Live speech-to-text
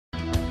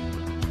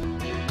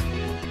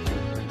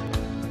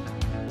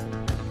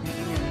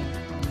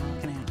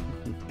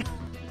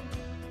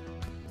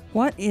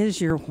What is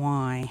your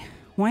why?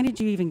 Why did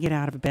you even get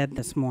out of bed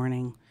this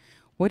morning?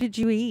 What did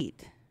you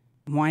eat?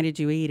 Why did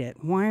you eat it?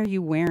 Why are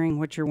you wearing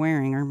what you're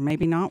wearing or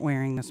maybe not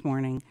wearing this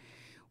morning?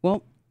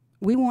 Well,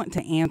 we want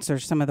to answer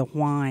some of the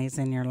whys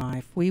in your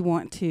life. We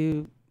want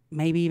to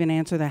maybe even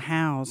answer the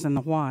hows and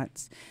the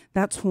whats.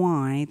 That's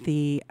why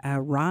the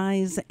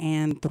Rise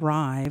and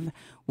Thrive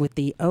with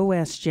the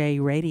OSJ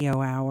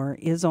Radio Hour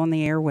is on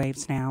the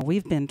airwaves now.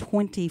 We've been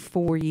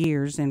 24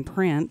 years in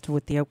print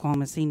with the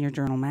Oklahoma Senior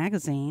Journal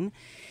magazine,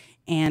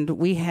 and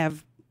we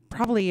have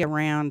probably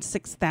around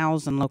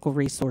 6,000 local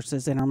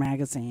resources in our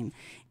magazine.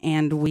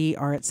 And we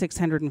are at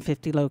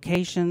 650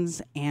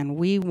 locations, and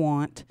we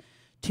want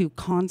to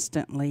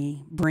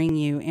constantly bring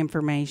you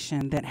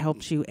information that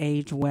helps you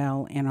age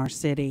well in our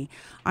city.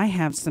 I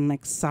have some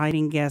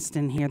exciting guests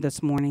in here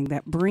this morning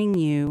that bring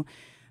you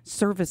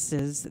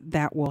services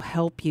that will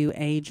help you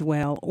age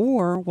well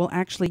or will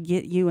actually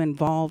get you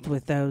involved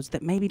with those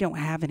that maybe don't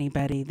have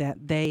anybody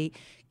that they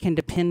can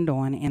depend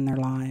on in their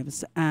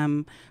lives.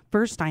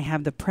 First, I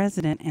have the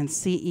president and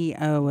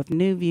CEO of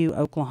NewView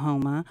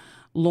Oklahoma,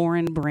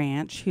 Lauren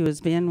Branch, who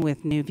has been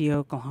with NewView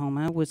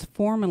Oklahoma, was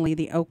formerly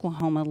the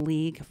Oklahoma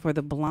League for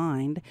the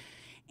Blind,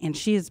 and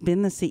she has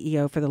been the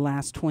CEO for the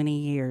last 20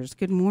 years.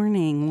 Good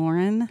morning,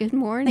 Lauren. Good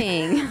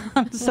morning.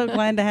 I'm so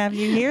glad to have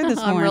you here this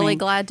morning. I'm really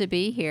glad to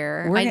be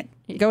here.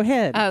 Go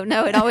ahead. Oh,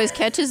 no, it always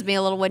catches me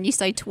a little when you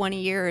say 20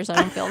 years. I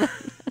don't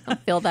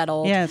feel that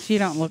old. Yes, you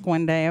don't look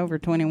one day over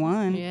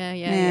 21.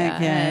 Yeah.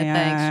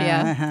 Thanks,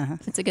 yeah.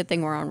 It's a good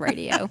thing we're on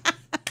radio.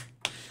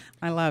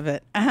 I love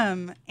it.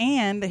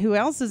 And who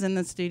else is in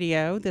the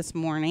studio this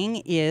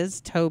morning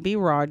is Toby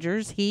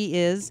Rogers. He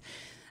is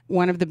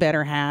one of the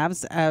better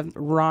halves of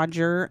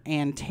Roger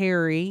and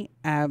Terry.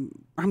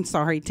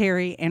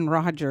 Terry and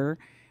Roger.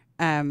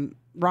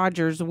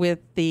 Rogers with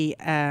the,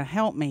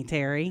 help me,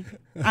 Terry.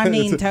 I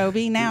mean,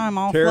 Toby. Now I'm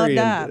all Terry flooded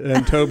up.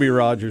 And Toby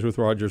Rogers with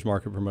Rogers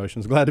Market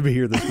Promotions. Glad to be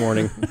here this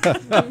morning.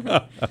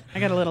 I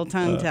got a little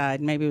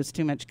tongue-tied. Maybe it was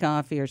too much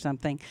coffee or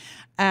something.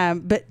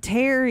 But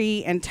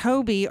Terry and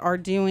Toby are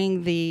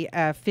doing the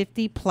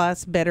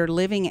 50-plus Better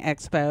Living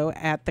Expo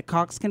at the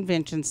Cox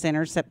Convention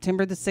Center,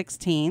 September the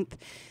 16th.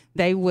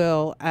 They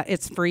will,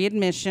 it's free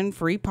admission,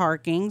 free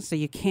parking, so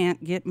you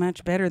can't get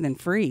much better than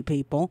free,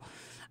 people.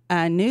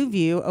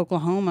 NewView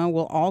Oklahoma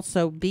will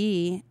also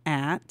be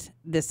at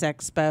this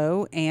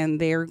expo,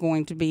 and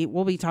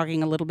we'll be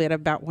talking a little bit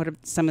about what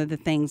some of the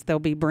things they'll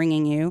be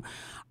bringing you.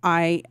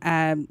 I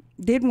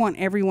did want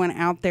everyone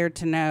out there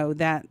to know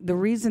that the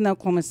reason the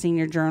Oklahoma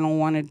Senior Journal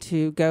wanted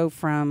to go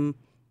from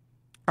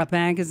a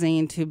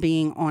magazine to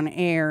being on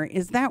air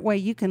is that way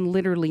you can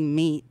literally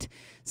meet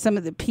some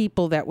of the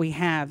people that we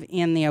have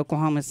in the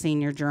Oklahoma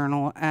Senior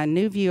Journal.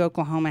 NewView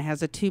Oklahoma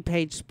has a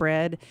 2-page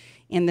spread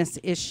in this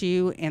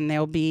issue, and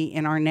they'll be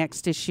in our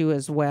next issue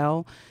as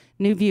well.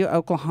 NewView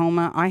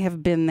Oklahoma, I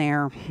have been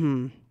there,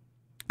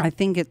 I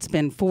think it's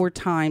been 4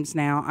 times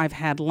now. I've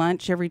had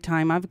lunch every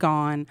time I've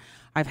gone.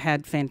 I've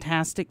had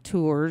fantastic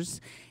tours,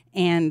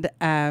 and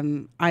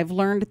I've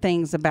learned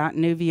things about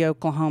NewView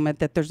Oklahoma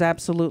that there's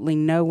absolutely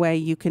no way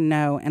you can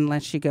know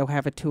unless you go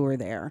have a tour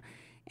there.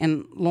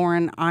 And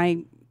Lauren,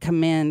 I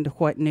commend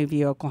what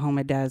NewView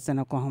Oklahoma does in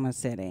Oklahoma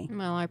City.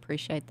 Well, I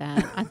appreciate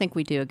that. I think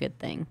we do a good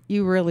thing.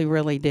 You really,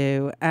 really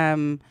do.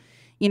 And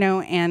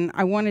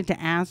I wanted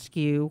to ask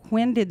you,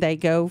 when did they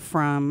go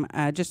from,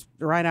 just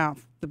right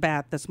off the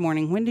bat this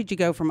morning, when did you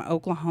go from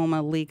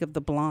Oklahoma League of the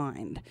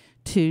Blind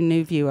to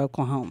NewView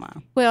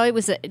Oklahoma? Well, it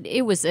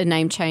was a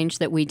name change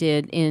that we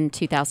did in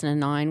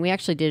 2009. We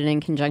actually did it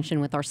in conjunction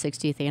with our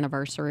 60th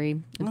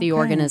anniversary of the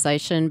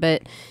organization.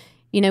 But,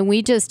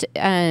 we just...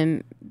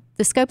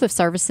 the scope of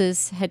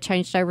services had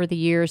changed over the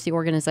years. The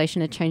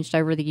organization had changed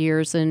over the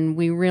years, and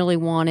we really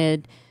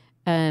wanted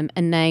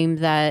a name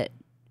that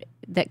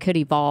could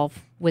evolve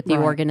with the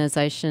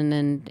organization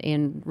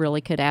and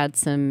really could add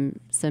some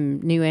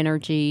new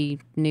energy,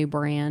 new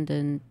brand,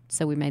 and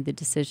so we made the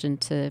decision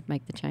to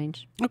make the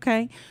change.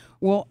 Okay.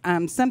 Well,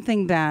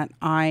 something that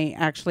I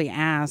actually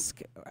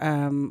asked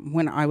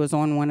when I was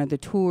on one of the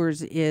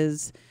tours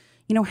is,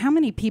 how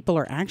many people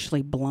are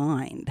actually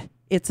blind?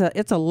 It's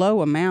a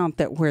low amount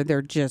where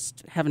they're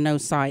just have no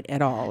sight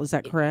at all. Is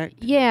that correct?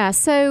 Yeah.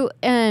 So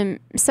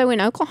in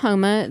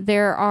Oklahoma,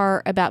 there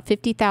are about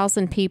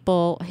 50,000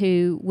 people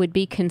who would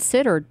be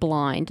considered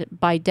blind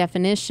by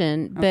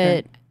definition,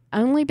 but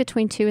only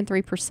between 2 and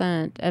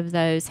 3%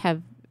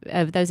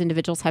 of those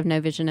individuals have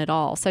no vision at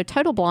all. So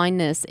total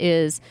blindness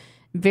is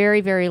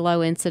very, very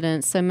low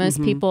incidence. So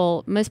most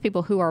people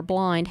who are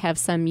blind have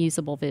some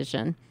usable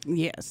vision.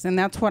 Yes, and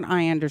that's what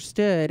I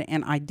understood,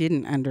 and I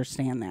didn't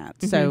understand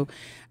that. So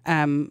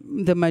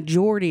the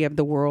majority of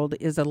the world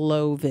is a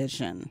low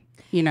vision,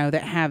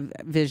 that have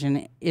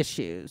vision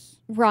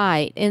issues.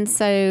 Right, and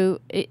so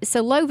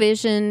low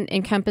vision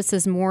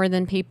encompasses more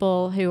than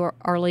people who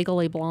are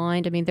legally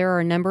blind. I mean, there are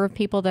a number of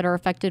people that are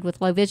affected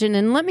with low vision,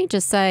 and let me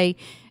just say,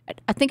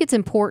 I think it's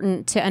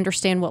important to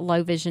understand what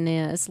low vision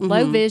is.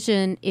 Low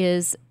vision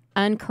is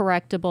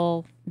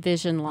uncorrectable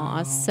vision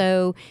loss.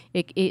 So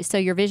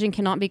your vision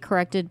cannot be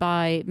corrected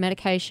by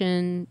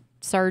medication,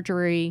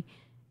 surgery,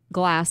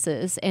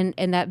 glasses, and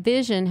that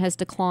vision has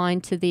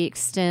declined to the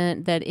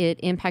extent that it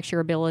impacts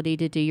your ability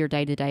to do your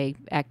day-to-day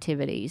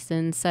activities.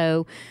 And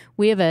so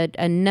we have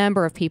a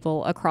number of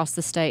people across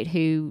the state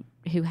who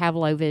have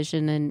low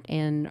vision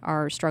and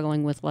are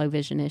struggling with low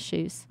vision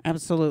issues.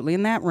 Absolutely.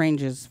 And that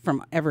ranges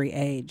from every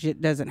age.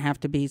 It doesn't have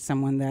to be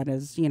someone that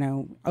is,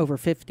 over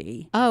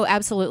 50. Oh,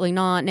 absolutely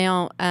not.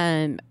 Now,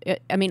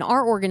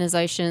 our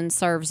organization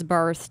serves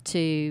birth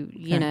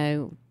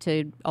to,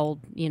 to old,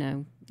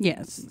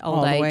 Yes, old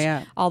all age, the way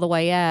up. all the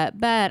way up.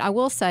 But I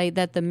will say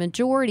that the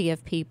majority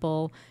of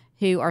people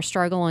who are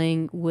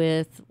struggling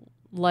with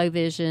low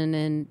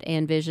vision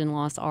and vision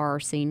loss are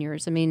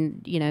seniors. I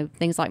mean,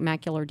 things like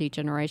macular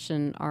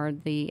degeneration are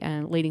the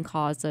leading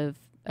cause of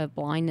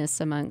blindness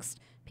amongst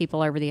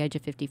people over the age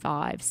of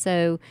 55.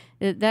 So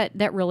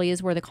that really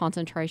is where the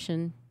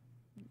concentration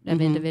of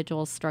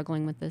individuals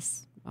struggling with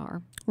this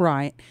are.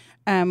 Right.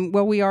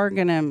 Well, we are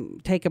going to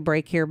take a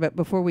break here, but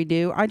before we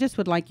do, I just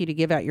would like you to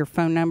give out your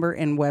phone number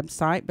and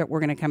website, but we're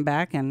going to come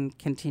back and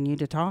continue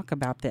to talk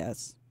about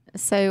this.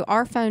 So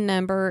our phone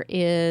number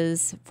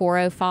is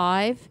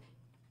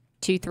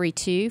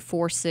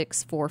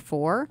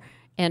 405-232-4644,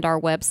 and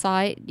our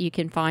website, you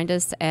can find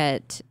us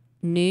at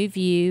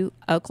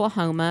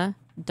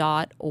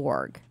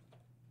newviewoklahoma.org.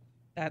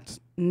 That's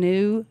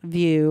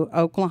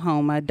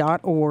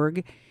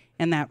newviewoklahoma.org,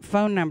 and that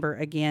phone number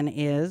again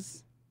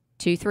is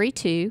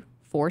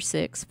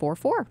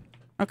 232-4644.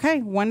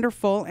 Okay,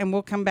 wonderful. And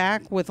we'll come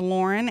back with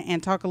Lauren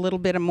and talk a little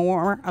bit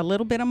more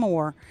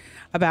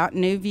about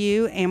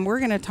NewView. And we're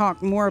going to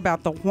talk more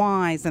about the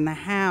whys and the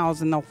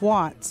hows and the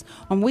whats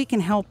on we can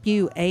help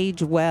you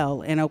age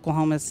well in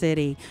Oklahoma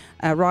City.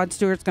 Rod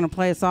Stewart's going to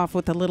play us off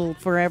with a little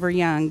Forever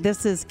Young.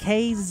 This is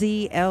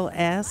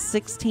KZLS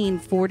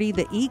 1640,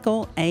 The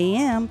Eagle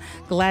AM.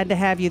 Glad to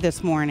have you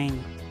this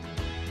morning.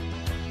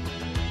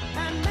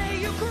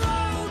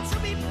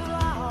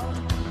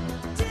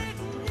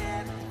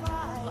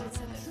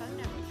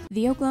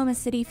 The Oklahoma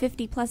City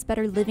 50 Plus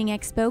Better Living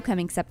Expo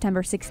coming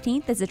September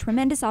 16th is a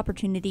tremendous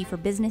opportunity for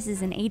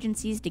businesses and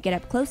agencies to get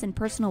up close and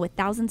personal with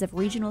thousands of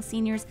regional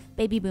seniors,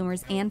 baby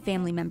boomers, and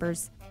family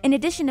members. In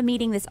addition to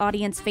meeting this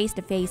audience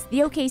face-to-face,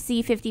 the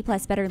OKC 50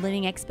 Plus Better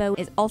Living Expo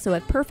is also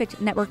a perfect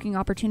networking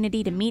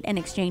opportunity to meet and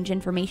exchange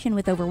information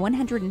with over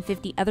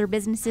 150 other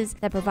businesses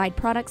that provide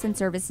products and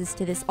services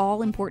to this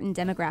all-important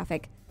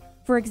demographic.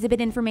 For exhibit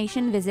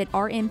information, visit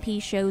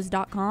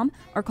rmpshows.com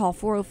or call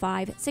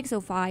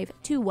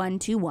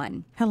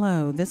 405-605-2121.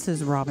 Hello, this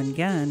is Robin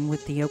Gunn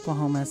with the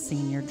Oklahoma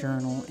Senior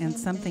Journal, and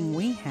something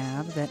we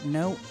have that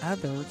no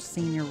other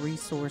senior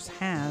resource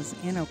has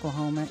in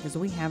Oklahoma is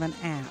we have an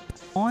app.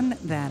 On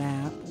that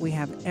app, we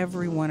have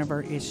every one of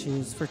our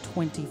issues for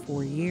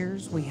 24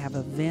 years. We have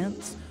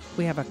events.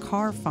 We have a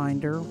car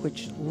finder,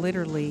 which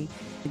literally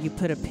you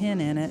put a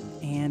pin in it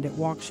and it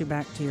walks you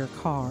back to your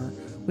car.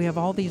 We have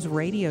all these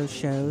radio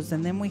shows,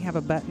 and then we have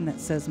a button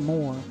that says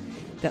more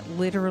that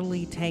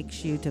literally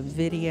takes you to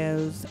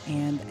videos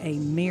and a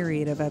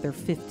myriad of other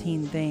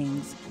 15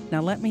 things.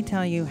 Now let me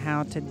tell you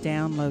how to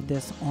download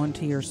this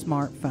onto your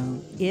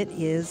smartphone. It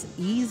is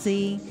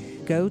easy.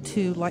 Go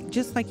to,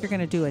 just like you're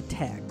going to do a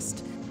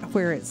text,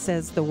 where it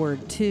says the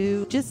word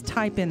to, just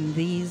type in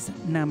these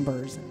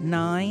numbers,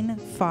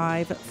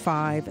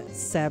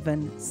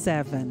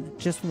 95577.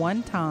 Just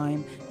one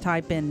time,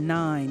 type in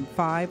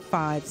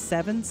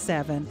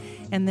 95577,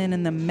 and then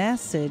in the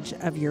message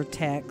of your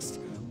text,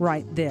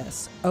 write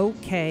this,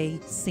 OK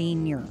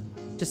Senior.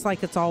 Just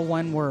like it's all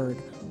one word,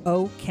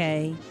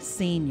 OK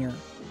Senior.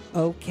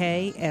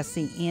 OK,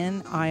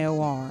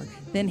 SENIOR.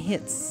 Then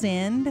hit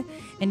send,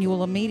 and you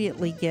will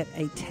immediately get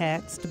a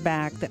text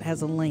back that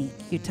has a link.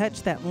 You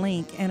touch that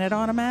link, and it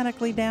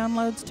automatically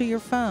downloads to your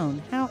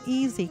phone. How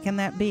easy can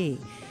that be?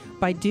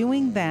 By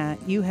doing that,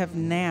 you have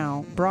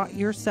now brought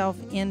yourself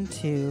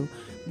into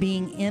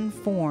being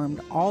informed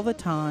all the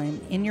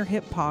time in your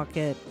hip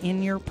pocket,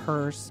 in your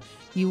purse.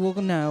 You will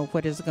know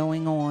what is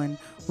going on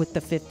with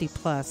the 50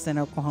 plus in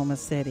Oklahoma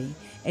City.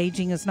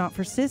 Aging is not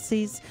for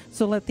sissies,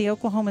 so let the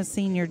Oklahoma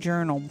Senior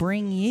Journal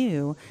bring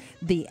you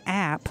the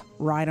app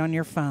right on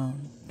your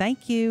phone.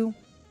 Thank you.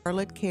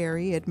 Charlotte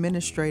Carey,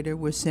 Administrator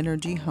with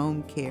Synergy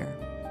Home Care.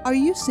 Are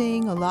you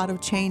seeing a lot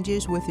of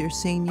changes with your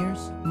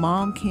seniors?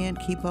 Mom can't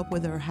keep up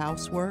with her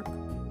housework?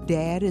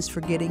 Dad is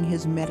forgetting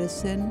his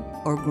medicine,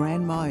 or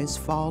Grandma is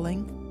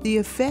falling? The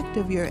effect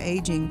of your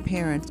aging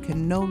parents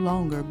can no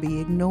longer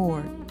be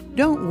ignored.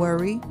 Don't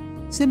worry,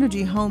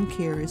 Synergy Home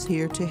Care is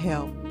here to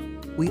help.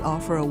 We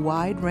offer a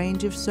wide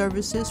range of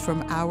services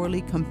from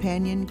hourly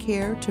companion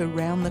care to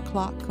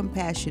round-the-clock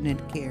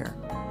compassionate care.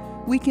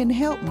 We can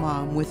help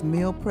Mom with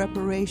meal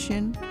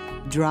preparation,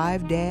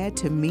 drive Dad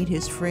to meet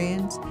his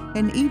friends,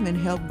 and even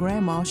help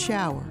Grandma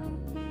shower.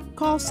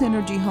 Call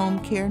Synergy Home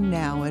Care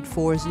now at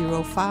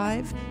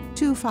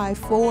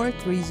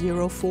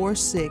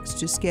 405-254-3046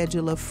 to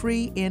schedule a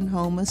free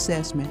in-home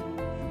assessment.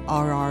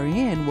 Our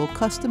RN will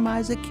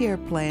customize a care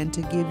plan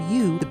to give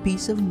you the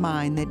peace of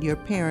mind that your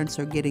parents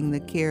are getting the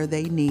care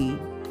they need.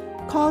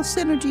 Call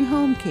Synergy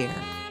Home Care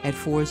at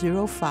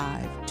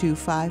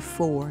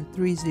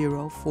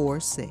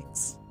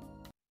 405-254-3046.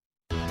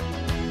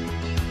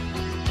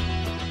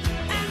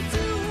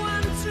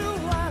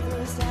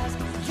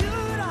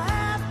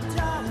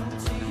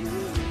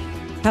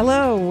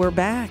 Hello, we're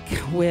back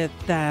with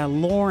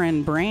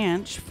Lauren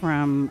Branch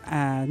from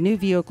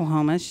NewView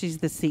Oklahoma. She's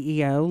the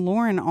CEO.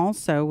 Lauren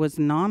also was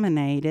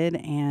nominated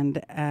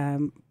and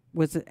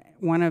was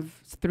one of,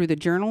 through the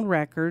Journal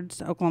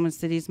Records, Oklahoma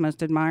City's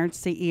most admired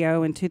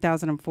CEO in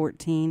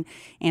 2014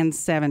 and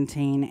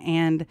 17.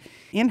 And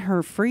in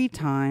her free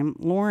time,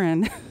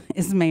 Lauren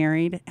is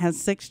married, has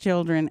 6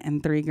 children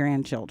and 3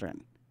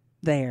 grandchildren.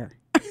 There.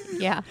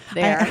 Yeah,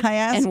 there. I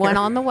asked and one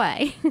her. on the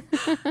way.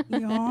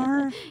 You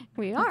are?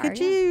 We are. Look at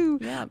yeah. you.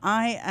 Yeah.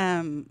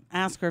 I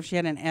asked her if she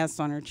had an S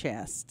on her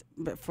chest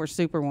but for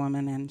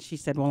Superwoman, and she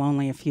said, well,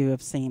 only a few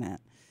have seen it.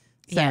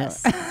 So,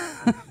 Yes.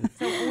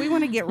 so we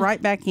want to get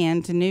right back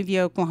into NewView,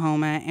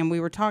 Oklahoma, and we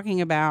were talking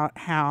about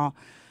how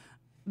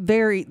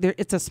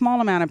it's a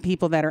small amount of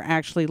people that are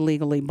actually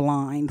legally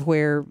blind,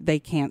 where they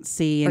can't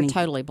see Or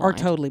totally blind. Or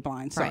totally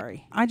blind, Right.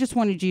 sorry. I just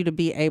wanted you to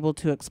be able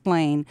to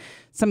explain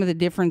some of the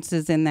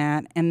differences in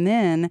that, and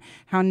then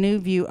how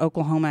NewView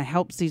Oklahoma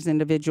helps these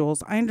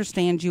individuals. I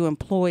understand you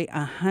employ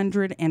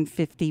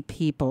 150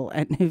 people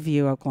at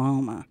NewView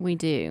Oklahoma. We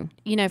do.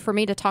 You know, for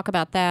me to talk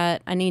about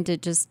that, I need to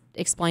just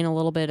explain a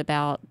little bit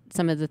about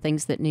some of the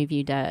things that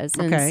NewView does.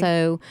 Okay. And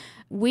so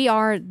we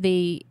are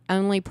the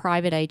only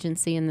private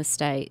agency in the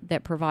state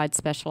that provides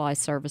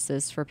specialized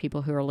services for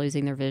people who are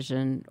losing their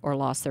vision or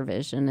lost their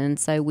vision. And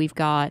so we've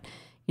got,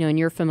 you know, and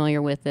you're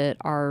familiar with it,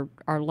 our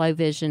low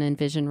vision and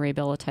vision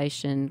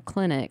rehabilitation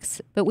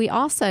clinics. But we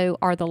also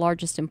are the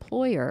largest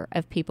employer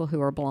of people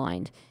who are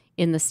blind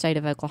in the state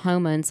of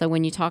Oklahoma. And so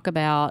when you talk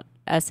about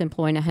us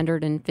employing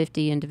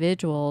 150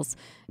 individuals,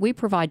 we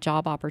provide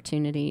job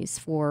opportunities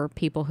for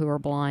people who are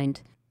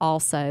blind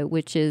also,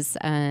 which is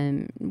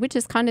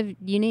kind of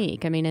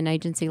unique. I mean, an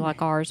agency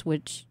like ours,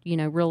 which, you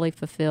know, really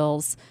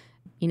fulfills,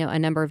 you know, a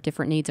number of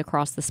different needs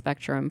across the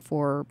spectrum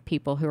for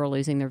people who are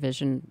losing their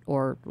vision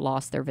or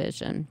lost their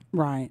vision.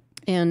 Right.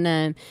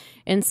 And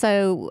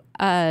so,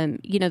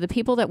 you know, the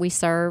people that we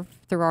serve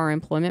through our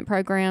employment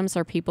programs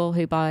are people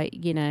who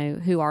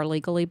who are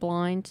legally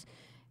blind.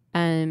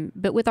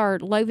 But with our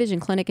low vision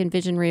clinic and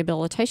vision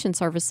rehabilitation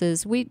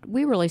services, we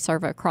really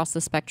serve across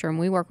the spectrum.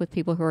 We work with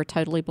people who are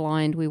totally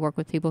blind. We work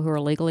with people who are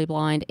legally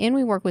blind, and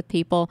we work with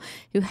people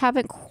who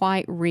haven't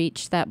quite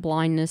reached that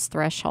blindness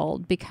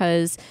threshold,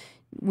 because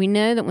we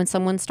know that when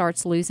someone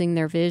starts losing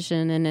their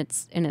vision and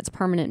it's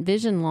permanent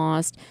vision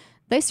loss,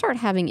 they start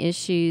having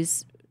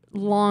issues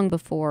long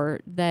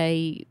before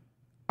they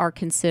are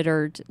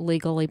considered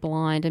legally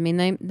blind. I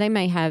mean, they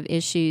may have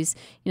issues,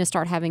 you know,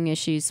 start having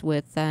issues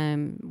with,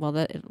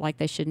 like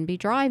they shouldn't be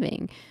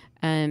driving,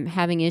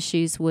 having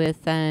issues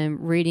with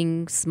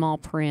reading small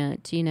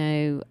print, you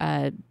know,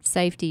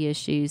 safety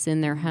issues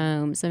in their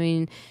homes. I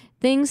mean,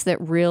 things that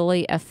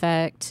really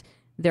affect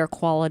their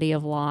quality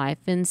of life.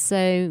 And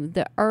so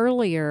the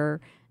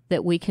earlier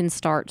that we can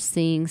start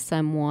seeing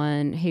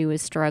someone who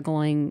is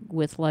struggling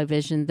with low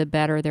vision, the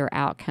better their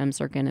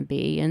outcomes are going to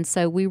be. And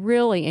so we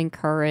really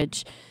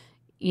encourage,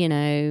 you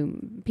know,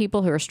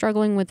 people who are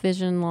struggling with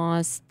vision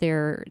loss,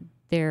 their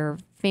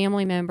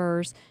family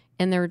members,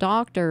 and their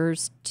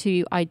doctors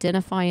to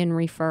identify and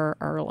refer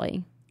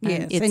early.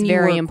 Yes, it's and you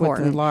very work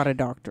important. with a lot of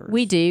doctors.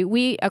 We do.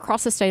 We,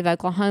 across the state of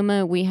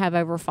Oklahoma, we have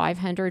over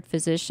 500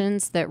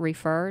 physicians that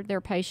refer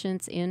their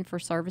patients in for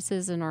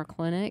services in our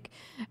clinic.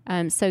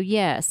 So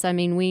yes, I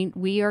mean,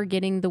 we are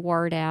getting the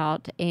word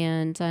out,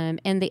 and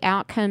the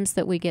outcomes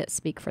that we get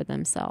speak for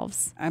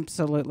themselves.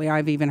 Absolutely.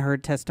 I've even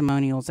heard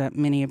testimonials at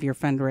many of your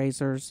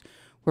fundraisers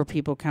where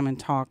people come and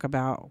talk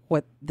about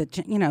what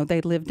they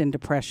lived in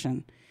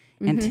depression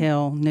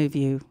until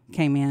NewView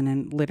came in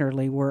and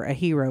literally were a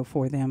hero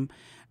for them.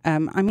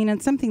 I mean,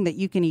 and something that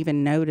you can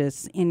even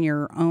notice in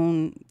your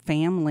own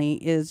family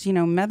is, you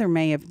know, mother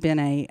may have been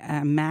a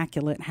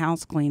immaculate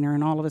house cleaner,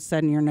 and all of a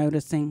sudden you're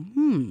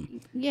noticing,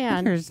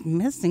 there's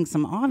missing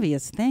some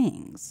obvious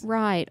things.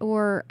 Right.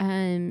 Or,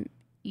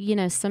 you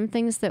know, some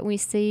things that we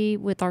see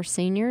with our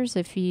seniors,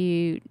 if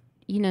you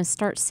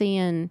start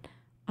seeing,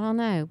 I don't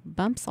know,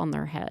 bumps on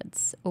their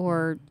heads,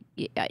 or,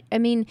 I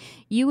mean,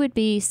 you would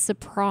be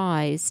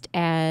surprised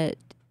at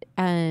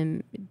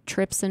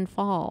trips and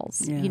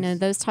falls, Yes. you know,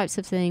 those types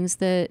of things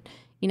that,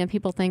 you know,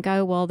 people think,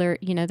 oh, well, they're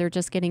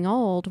just getting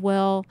old.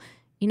 Well,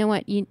 you know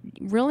what, you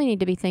really need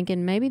to be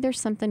thinking maybe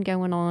there's something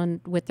going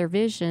on with their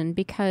vision,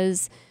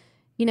 because,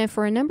 you know,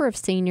 for a number of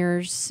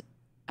seniors,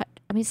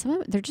 I mean, some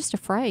of they're just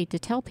afraid to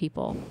tell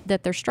people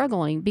that they're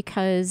struggling,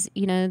 because,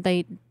 you know,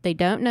 they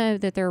don't know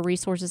that there are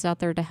resources out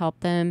there to help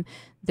them.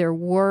 They're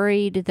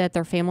worried that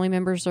their family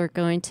members are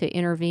going to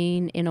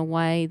intervene in a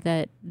way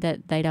that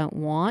they don't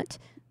want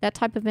that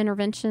type of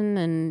intervention.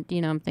 And, you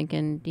know, I'm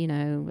thinking, you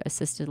know,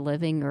 assisted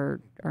living or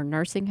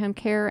nursing home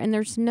care. And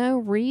there's no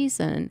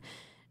reason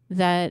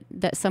that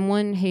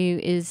someone who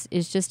is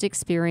just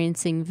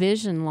experiencing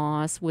vision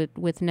loss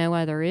with no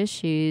other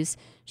issues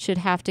should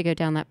have to go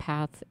down that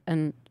path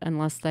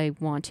unless they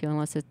want to,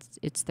 unless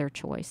it's their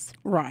choice.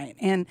 Right.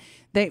 And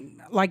they,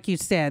 like you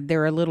said,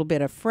 they're a little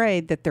bit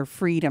afraid that their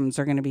freedoms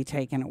are going to be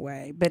taken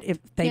away. But if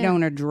they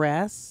don't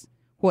address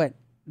what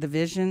the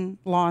vision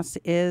loss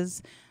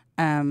is,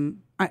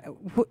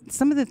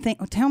 some of the things,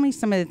 tell me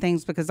some of the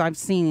things, because I've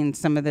seen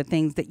some of the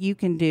things that you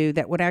can do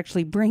that would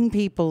actually bring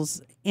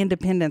people's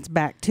independence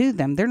back to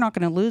them. They're not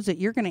going to lose it.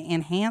 You're going to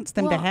enhance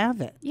them to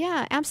have it.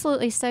 Yeah,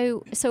 absolutely.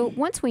 So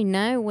once we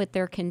know what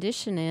their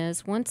condition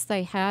is, once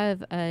they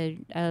have a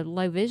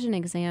low vision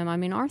exam, I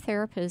mean, our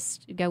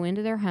therapists go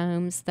into their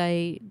homes.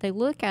 They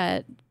look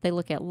at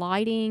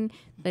lighting,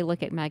 they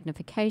look at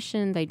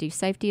magnification, they do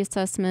safety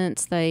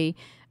assessments, they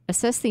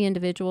assess the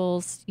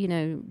individuals,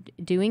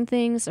 doing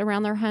things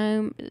around their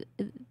home.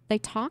 They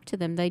talk to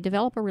them. They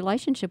develop a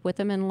relationship with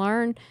them and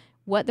learn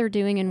what they're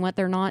doing and what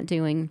they're not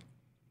doing.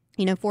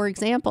 For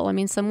example, I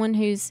mean, someone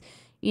who's,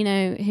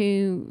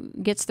 who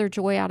gets their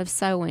joy out of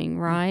sewing,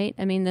 right?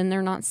 I mean, then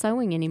they're not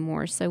sewing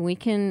anymore. So we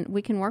can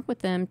work with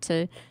them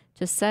to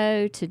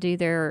sew, to do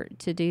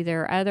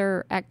their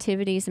other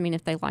activities. I mean,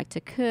 if they like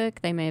to cook,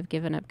 they may have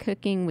given up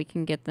cooking. We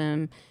can get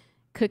them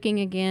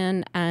cooking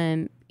again.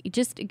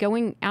 Just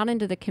going out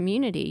into the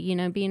community,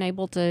 being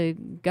able to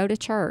go to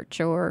church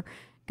or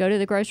go to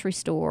the grocery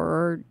store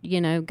or,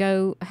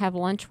 go have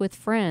lunch with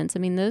friends. I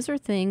mean, those are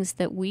things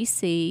that we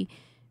see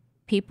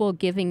people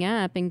giving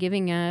up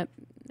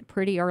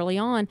pretty early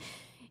on.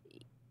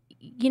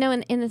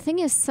 And the thing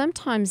is,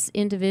 sometimes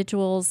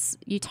individuals,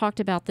 you talked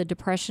about the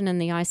depression and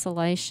the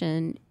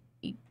isolation,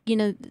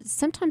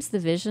 sometimes the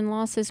vision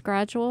loss is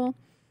gradual.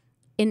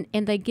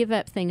 And they give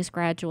up things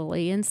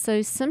gradually. And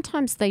so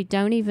sometimes they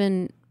don't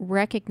even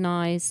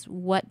recognize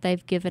what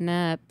they've given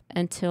up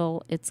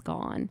until it's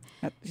gone.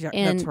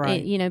 That's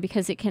right.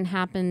 Because it can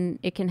happen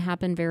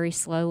very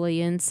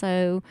slowly. And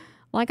so,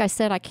 like I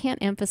said, I can't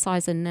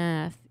emphasize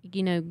enough,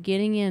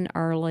 getting in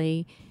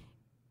early,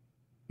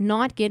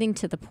 not getting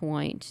to the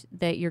point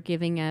that you're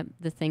giving up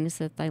the things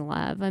that they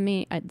love. I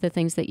mean, the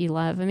things that you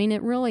love. I mean,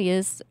 it really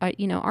is,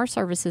 our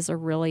services are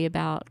really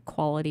about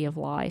quality of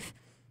life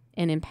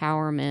and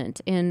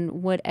empowerment, and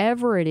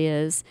whatever it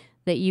is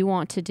that you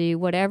want to do,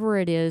 whatever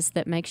it is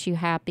that makes you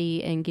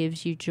happy and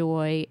gives you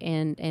joy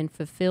and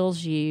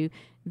fulfills you,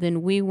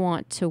 then we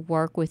want to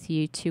work with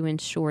you to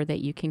ensure that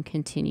you can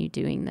continue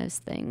doing those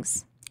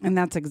things. And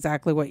that's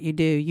exactly what you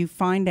do. You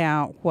find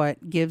out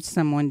what gives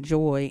someone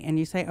joy, and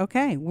you say,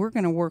 okay, we're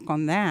going to work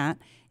on that.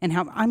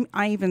 And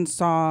I even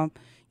saw,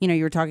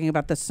 you were talking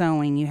about the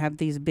sewing. You have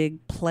these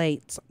big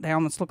plates. They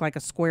almost look like a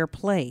square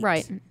plate.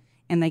 Right.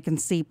 And they can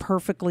see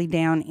perfectly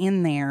down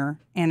in there,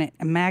 and it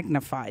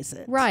magnifies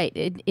it. Right.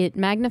 It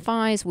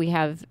magnifies. We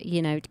have,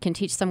 can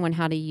teach someone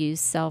how to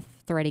use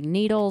self-threading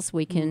needles.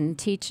 We can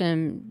teach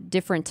them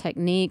different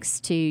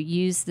techniques to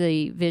use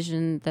the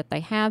vision that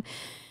they have.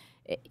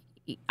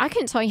 I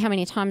couldn't tell you how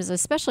many times,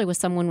 especially with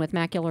someone with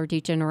macular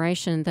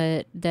degeneration,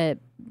 that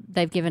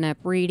they've given up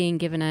reading,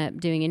 given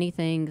up doing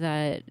anything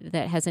that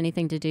has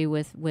anything to do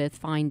with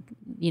fine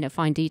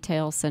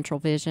detail, central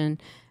vision.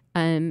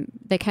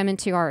 They come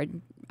into our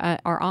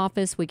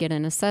office, we get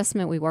an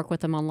assessment, we work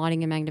with them on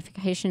lighting and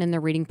magnification, and they're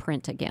reading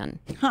print again.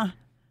 Huh.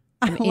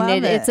 I love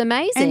it. It's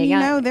amazing.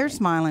 And they're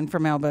smiling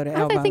from elbow to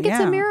elbow. I think it's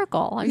a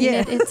miracle. I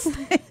mean, it's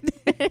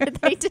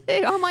they do.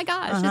 Oh my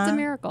gosh, it's a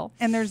miracle.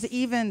 And there's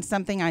even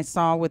something I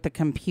saw with the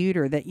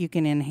computer that you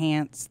can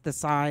enhance the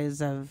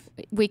size of.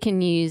 We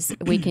can use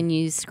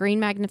screen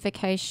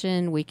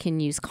magnification. We can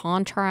use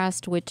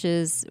contrast, which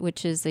is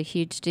a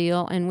huge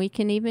deal, and we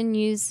can even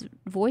use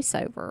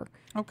voiceover.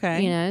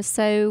 Okay.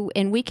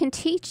 And we can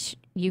teach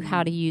you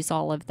how to use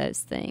all of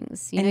those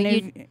things.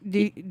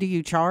 Do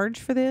you charge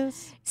for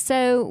this?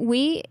 So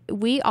we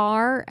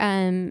are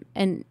a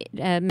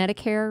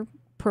Medicare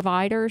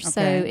provider,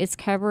 so it's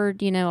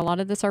covered. A lot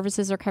of the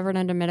services are covered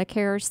under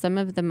Medicare. Some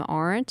of them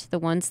aren't. The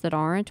ones that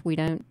aren't, we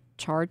don't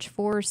charge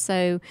for.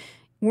 So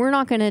we're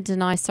not going to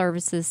deny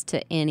services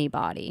to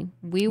anybody.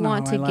 We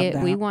want to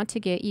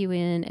get you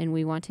in, and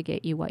we want to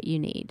get you what you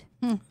need.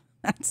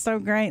 That's so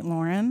great,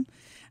 Lauren.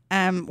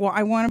 Well,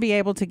 I want to be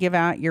able to give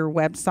out your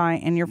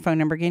website and your phone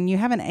number again. You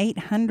have an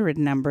 800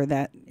 number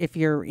that if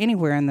you're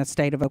anywhere in the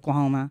state of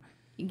Oklahoma.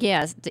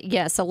 Yes.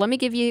 So let me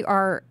give you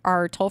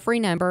our toll-free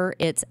number.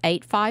 It's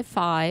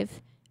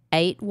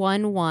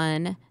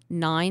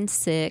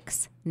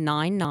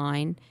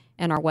 855-811-9699.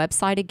 And our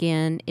website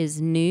again is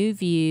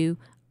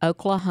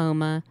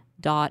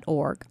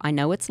NewViewOklahoma.org. I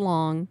know it's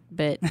long,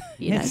 but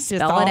it's spell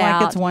just all it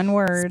out. Like it's one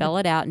word. Spell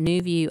it out,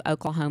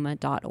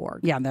 NewViewOklahoma.org.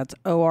 Yeah, that's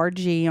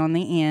ORG on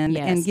the end.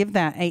 Yes. And give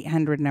that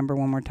 800 number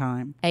one more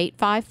time.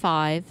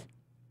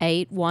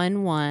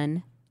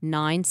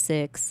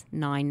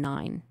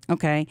 855-811-9699.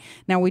 Okay.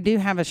 Now, we do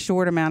have a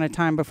short amount of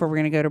time before we're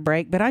going to go to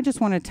break, but I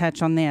just want to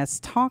touch on this.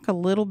 Talk a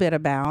little bit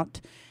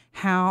about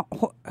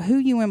who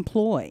you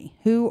employ.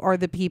 Who are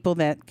the people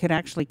that could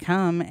actually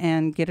come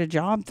and get a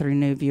job through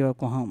NewView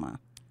Oklahoma?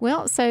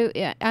 Well, so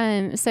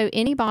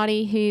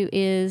anybody who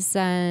is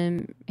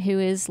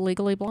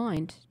legally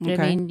blind, Okay.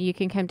 I mean, you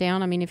can come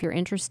down. I mean, if you're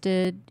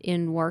interested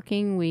in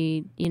working,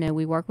 we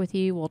work with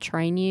you. We'll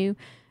train you.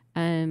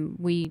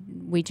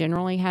 We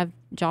generally have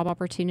job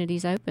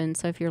opportunities open.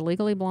 So if you're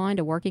legally blind,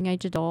 a working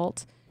age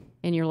adult,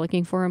 and you're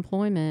looking for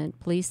employment,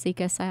 please seek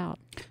us out.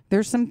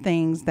 There's some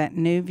things that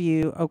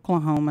NewView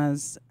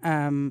Oklahoma's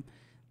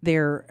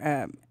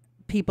their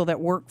people that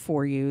work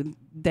for you,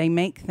 they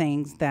make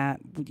things that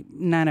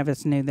none of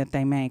us knew that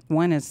they make.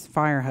 One is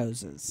fire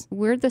hoses.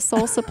 We're the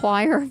sole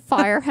supplier of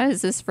fire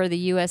hoses for the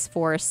U.S.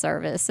 Forest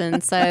Service,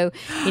 and so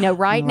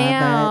right Love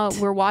now it.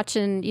 we're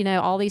watching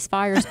all these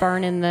fires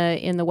burn in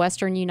the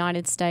western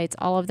United States.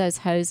 All of those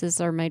hoses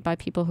are made by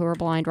people who are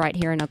blind right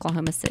here in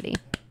Oklahoma City.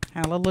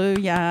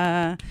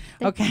 Hallelujah.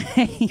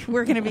 Okay,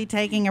 we're going to be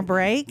taking a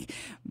break.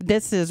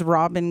 This is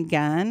Robin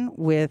Gunn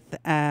with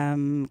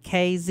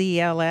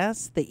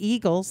KZLS, the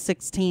Eagles,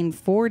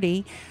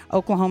 1640,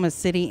 Oklahoma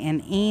City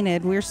and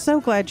Enid. We're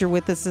so glad you're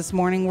with us this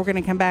morning. We're going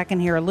to come back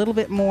and hear a little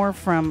bit more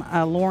from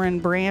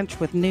Lauren Branch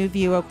with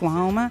NewView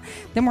Oklahoma.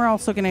 Then we're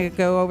also going to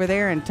go over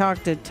there and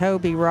talk to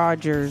Toby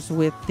Rogers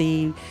with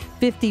the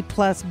 50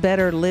 Plus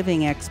Better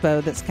Living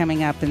Expo that's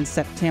coming up in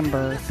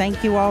September.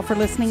 Thank you all for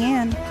listening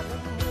in.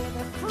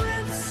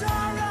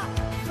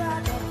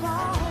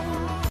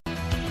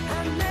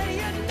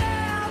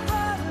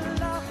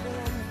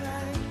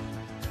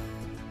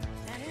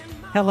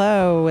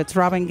 Hello, it's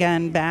Robin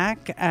Gunn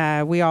back.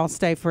 We all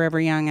stay forever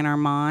young in our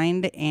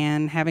mind,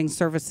 and having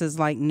services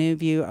like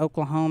NewView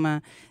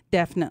Oklahoma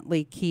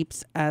definitely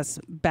keeps us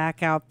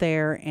back out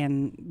there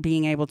and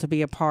being able to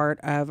be a part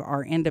of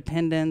our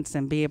independence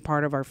and be a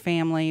part of our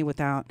family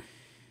without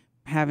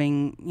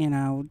having,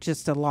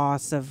 just a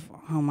loss of,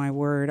 oh my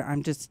word, I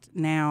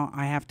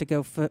have to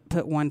go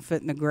put one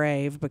foot in the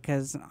grave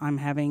because I'm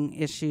having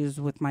issues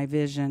with my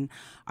vision.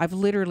 I've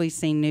literally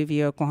seen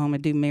NewView Oklahoma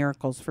do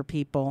miracles for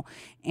people.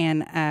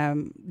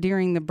 And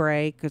during the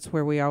break, it's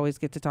where we always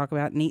get to talk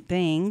about neat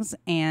things.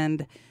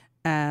 And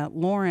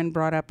Lauren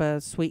brought up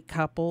a sweet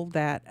couple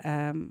that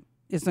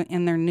is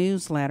in their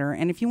newsletter.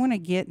 And if you want to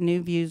get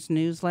NewView's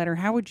newsletter,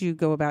 how would you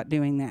go about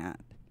doing that?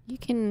 You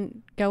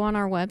can go on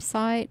our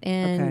website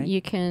and you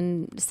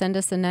can send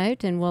us a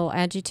note and we'll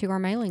add you to our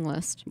mailing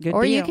list. Good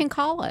or deal. you can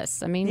call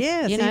us. I mean,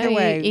 yes,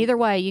 either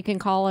way. You can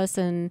call us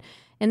and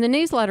the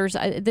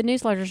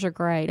newsletters are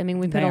great. I mean,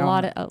 we put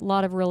a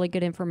lot of really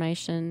good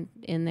information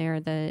in there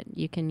that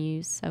you can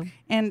use. So,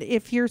 and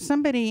if you're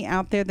somebody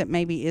out there that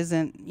maybe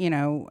isn't,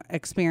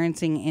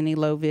 experiencing any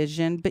low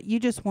vision, but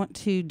you just want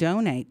to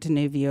donate to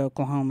NewView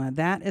Oklahoma,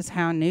 that is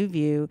how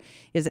NewView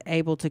is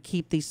able to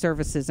keep these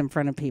services in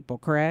front of people,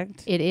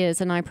 correct? It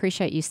is, and I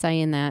appreciate you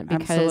saying that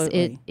because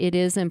Absolutely. it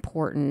is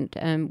important.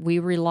 We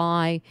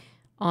rely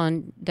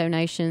on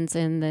donations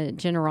and the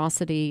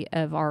generosity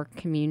of our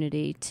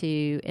community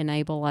to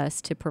enable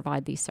us to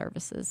provide these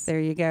services. There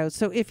you go.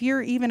 So if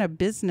you're even a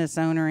business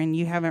owner and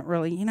you haven't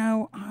really,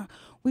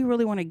 we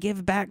really want to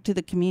give back to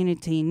the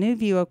community,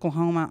 NewView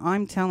Oklahoma,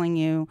 I'm telling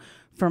you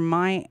from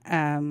my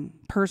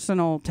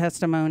personal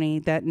testimony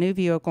that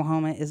NewView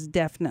Oklahoma is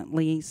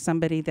definitely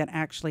somebody that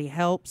actually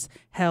helps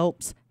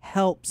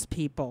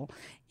people.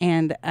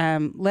 And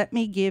let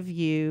me give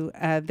you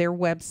their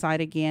website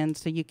again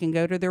so you can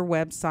go to their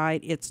website.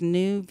 It's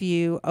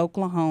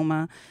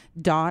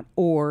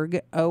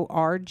newviewoklahoma.org,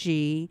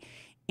 O-R-G.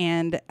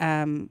 And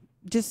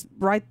just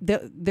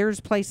there's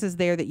places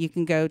there that you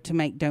can go to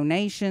make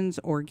donations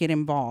or get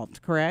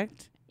involved,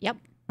 correct? Yep.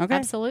 Okay.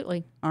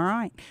 Absolutely. All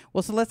right.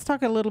 Well, so let's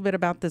talk a little bit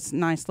about this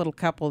nice little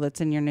couple that's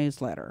in your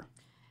newsletter.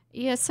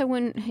 Yeah, so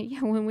when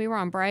we were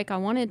on break, I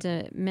wanted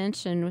to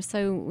mention,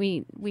 so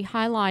we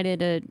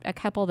highlighted a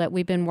couple that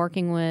we've been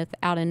working with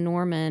out in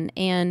Norman,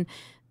 and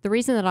the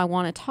reason that I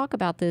want to talk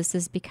about this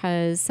is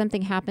because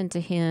something happened to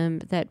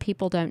him that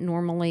people don't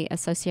normally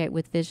associate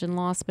with vision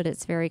loss, but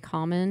it's very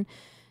common.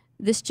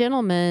 This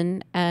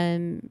gentleman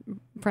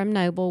from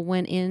Noble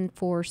went in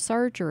for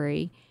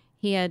surgery.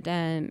 He had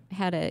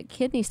had a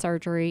kidney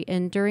surgery,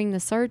 and during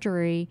the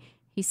surgery,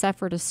 he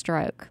suffered a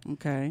stroke.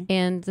 Okay.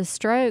 And the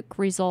stroke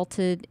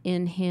resulted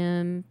in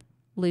him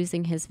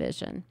losing his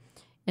vision.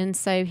 And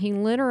so he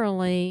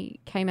literally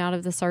came out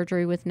of the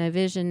surgery with no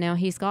vision. Now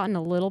he's gotten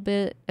a little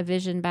bit of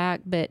vision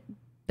back, but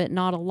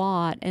not a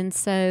lot. And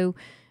so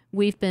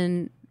we've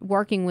been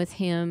working with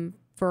him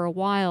for a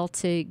while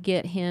to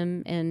get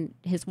him and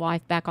his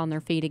wife back on their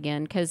feet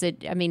again. Because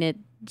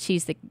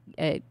she's the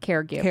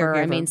caregiver.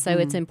 I mean, so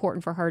it's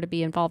important for her to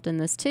be involved in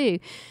this too.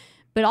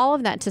 But all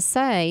of that to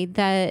say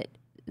that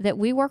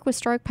we work with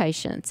stroke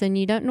patients, and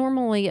you don't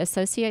normally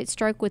associate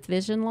stroke with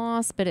vision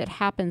loss, but it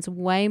happens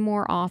way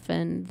more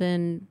often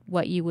than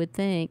what you would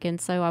think. And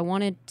so I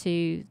wanted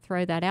to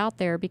throw that out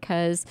there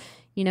because,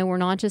 we're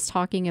not just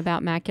talking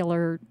about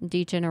macular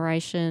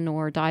degeneration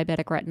or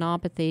diabetic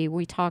retinopathy.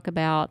 We talk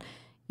about,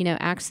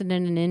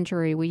 accident and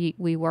injury.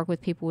 We work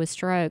with people with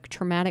stroke.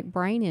 Traumatic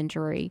brain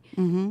injury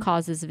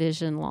causes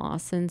vision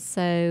loss. And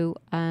so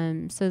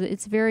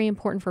it's very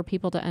important for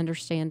people to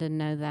understand and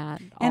know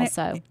that and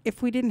also.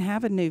 If we didn't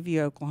have a NewView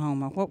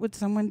Oklahoma, what would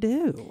someone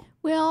do?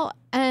 Well,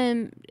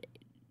 a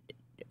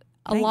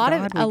lot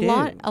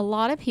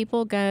of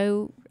people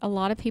go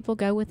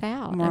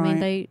without. Right. I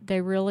mean,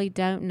 they really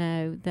don't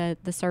know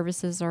that the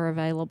services are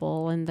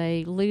available, and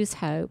they lose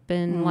hope.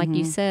 And like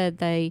you said,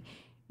 they,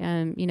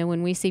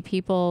 when we see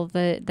people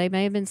that they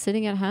may have been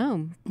sitting at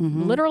home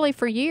literally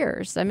for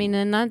years. I mean,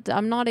 and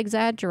I'm not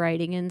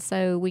exaggerating. And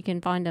so we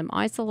can find them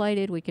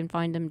isolated. We can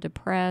find them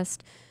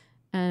depressed,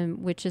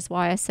 which is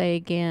why I say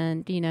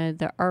again,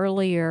 the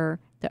earlier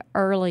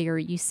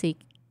you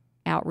seek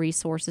out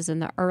resources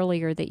and the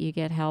earlier that you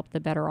get help, the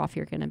better off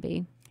you're going to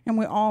be. And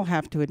we all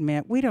have to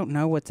admit, we don't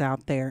know what's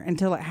out there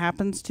until it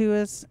happens to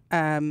us.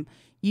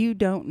 You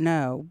don't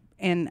know.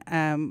 And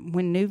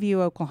when NewView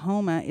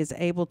Oklahoma is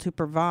able to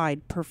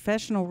provide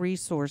professional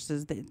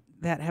resources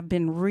that have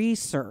been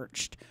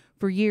researched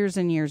for years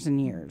and years and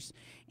years.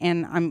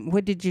 And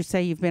what did you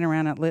say? You've been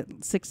around at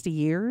 60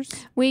 years?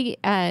 We,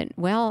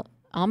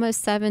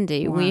 almost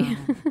 70. Wow.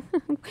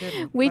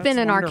 We've been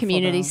in our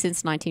community though.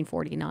 since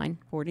 1949.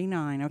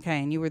 49,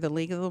 okay. And you were the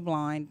League of the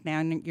Blind. Now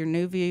you're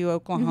NewView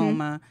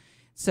Oklahoma.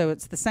 So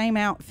it's the same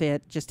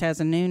outfit, just has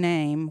a new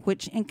name,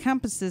 which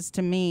encompasses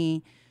to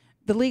me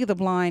the League of the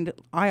Blind.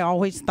 I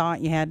always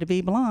thought you had to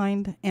be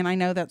blind, and I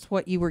know that's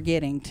what you were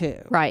getting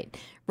to. Right.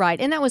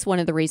 And that was one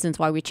of the reasons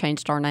why we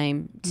changed our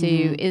name to,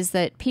 is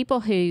that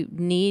people who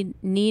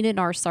needed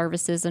our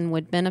services and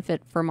would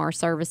benefit from our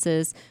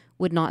services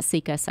would not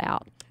seek us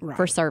out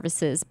for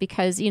services,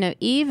 because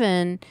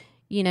even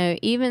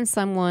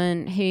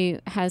someone who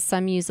has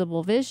some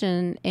usable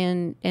vision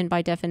and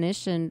by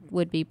definition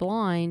would be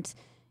blind,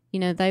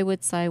 they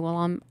would say,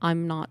 well,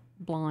 I'm not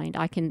blind.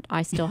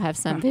 I still have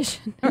some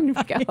vision. And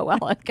we go,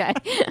 well, okay.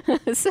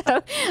 So,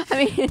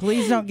 I mean,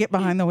 please don't get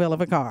behind the wheel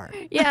of a car.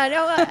 Yeah,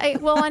 no,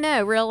 I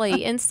know,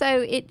 really. And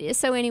so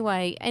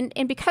anyway, and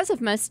because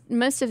of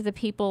most of the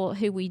people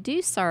who we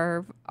do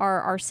serve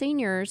are our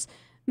seniors,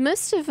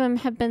 most of them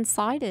have been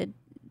sighted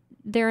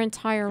their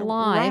entire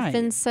life. Right.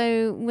 And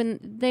so when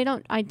they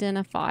don't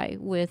identify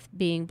with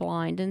being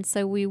blind, and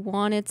so we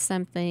wanted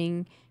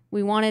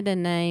a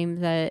name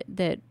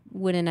that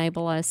would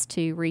enable us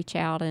to reach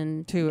out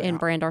and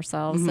brand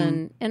ourselves.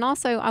 And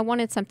also I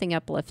wanted something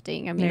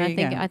uplifting. I mean,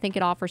 I think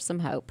it offers some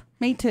hope.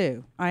 Me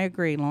too. I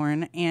agree,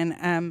 Lauren.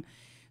 And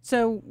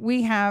so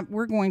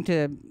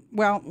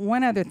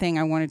one other thing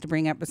I wanted to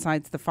bring up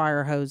besides the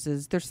fire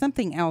hoses, there's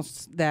something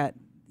else that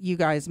you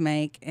guys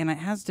make, and it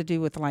has to do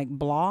with like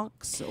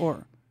blocks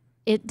or...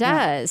 It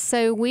does. Yeah.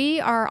 So we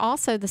are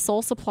also the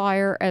sole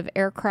supplier of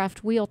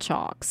aircraft wheel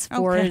chocks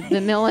for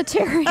the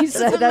military.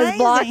 So those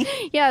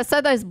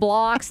those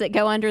blocks that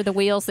go under the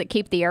wheels that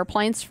keep the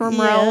airplanes from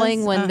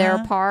rolling when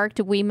they're parked,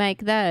 we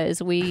make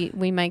those. We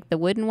make the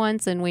wooden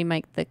ones and we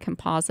make the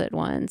composite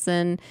ones.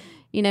 And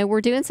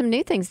we're doing some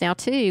new things now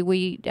too.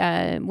 We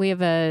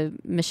have a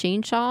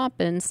machine shop,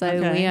 and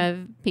so we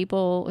have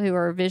people who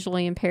are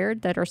visually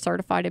impaired that are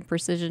certified in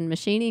precision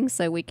machining.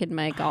 So we can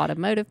make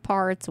automotive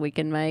parts. We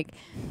can make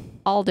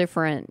all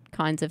different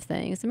kinds of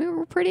things. I mean,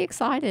 we're pretty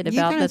excited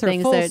about the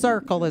things full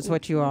circle is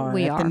what you are.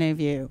 We at are. The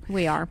NewView.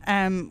 We are.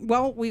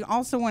 Well, we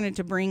also wanted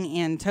to bring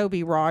in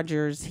Toby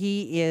Rogers.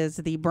 He is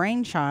the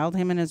brainchild,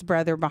 him and his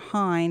brother,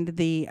 behind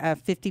the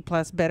 50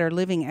 Plus Better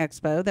Living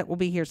Expo that will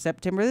be here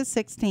September the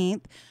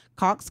 16th.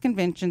 Cox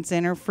Convention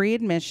Center, free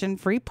admission,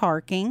 free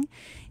parking.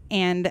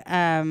 And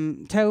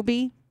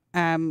Toby,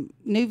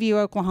 NewView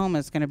Oklahoma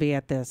is going to be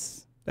at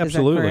this.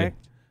 Absolutely. Is that correct?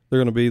 They're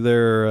going to be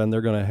there, and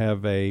they're going to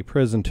have a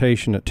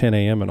presentation at 10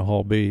 a.m. in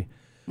Hall B.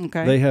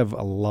 Okay. They have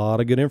a lot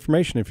of good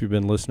information if you've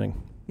been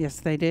listening. Yes,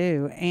 they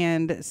do.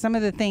 And some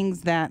of the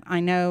things that I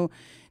know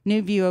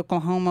NewView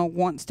Oklahoma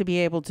wants to be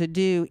able to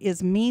do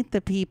is meet the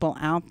people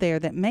out there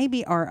that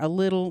maybe have a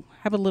little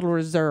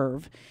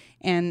reserve.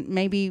 And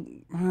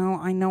maybe,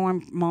 I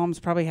know mom's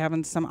probably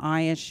having some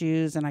eye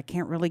issues and I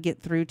can't really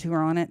get through to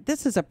her on it.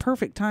 This is a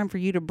perfect time for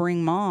you to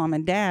bring mom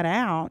and dad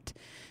out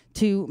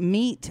to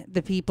meet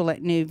the people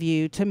at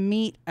NewView, to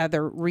meet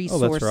other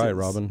resources. Oh, that's right,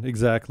 Robin.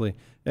 Exactly.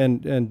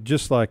 And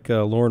just like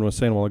Lauren was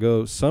saying a while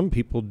ago, some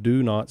people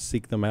do not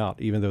seek them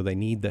out, even though they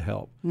need the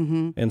help.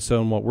 And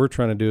so what we're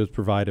trying to do is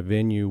provide a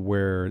venue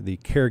where the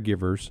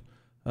caregivers,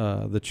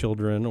 the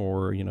children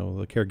or,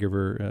 the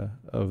caregiver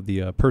of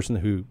the person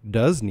who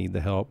does need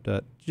the help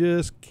that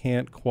just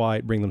can't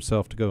quite bring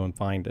themselves to go and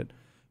find it.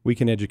 We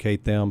can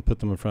educate them, put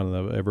them in front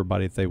of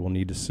everybody that they will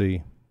need to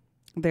see.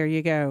 There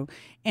you go.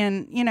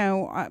 And,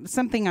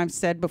 something I've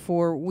said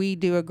before, we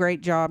do a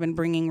great job in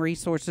bringing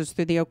resources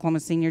through the Oklahoma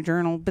Senior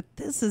Journal, but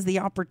this is the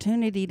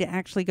opportunity to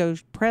actually go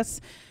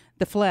press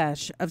the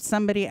flesh of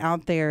somebody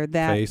out there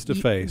that... Face to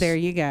face. There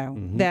you go.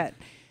 That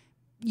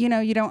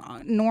you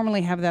don't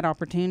normally have that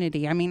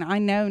opportunity. I mean, I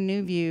know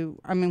NewView.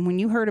 I mean, when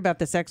you heard about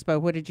this expo,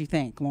 what did you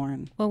think,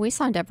 Lauren? Well, we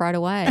signed up right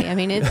away. I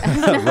mean, it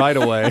Right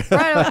away.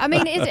 right away. I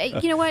mean,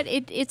 you know what?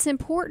 It's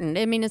important.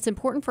 I mean, it's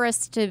important for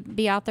us to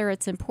be out there.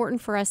 It's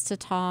important for us to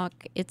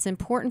talk. It's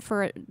important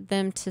for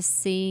them to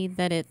see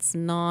that it's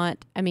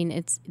not. I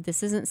mean,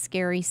 this isn't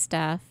scary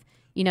stuff.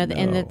 No.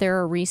 And that there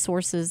are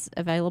resources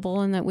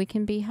available and that we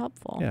can be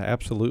helpful. Yeah,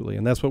 absolutely.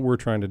 And that's what we're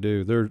trying to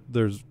do.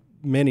 There's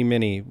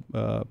many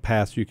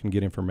paths you can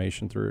get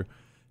information through,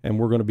 and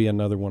we're going to be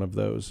another one of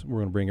those.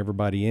 We're going to bring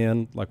everybody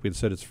in. Like we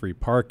said, it's free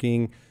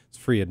parking, it's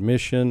free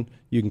admission.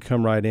 You can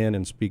come right in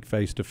and speak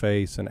face to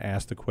face and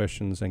ask the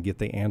questions and get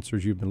the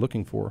answers you've been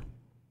looking for.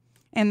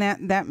 And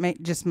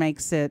just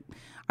makes it,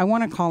 I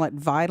want to call it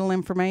vital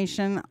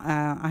information.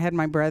 I had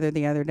my brother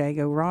the other day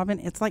go, Robin,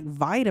 it's like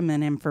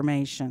vitamin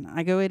information.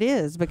 I go, it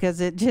is,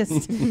 because it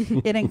just,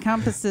 it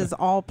encompasses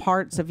all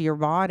parts of your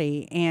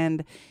body.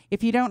 And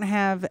if you don't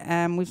have,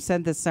 we've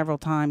said this several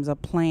times, a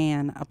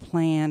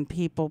plan,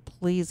 people,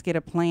 please get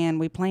a plan.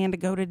 We plan to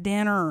go to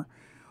dinner.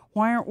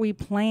 Why aren't we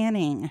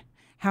planning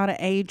how to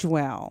age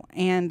well?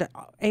 And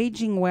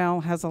aging well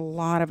has a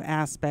lot of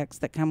aspects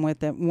that come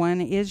with it. One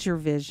is your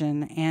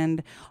vision,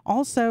 and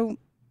also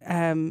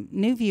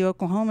NewView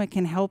Oklahoma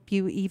can help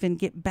you even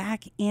get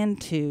back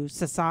into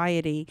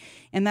society.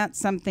 And that's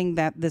something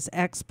that this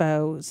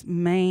expo's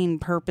main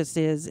purpose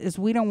is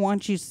we don't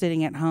want you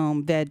sitting at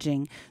home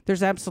vegging.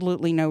 There's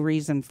absolutely no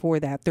reason for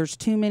that. There's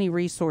too many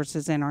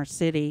resources in our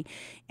city,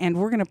 and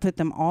we're going to put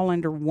them all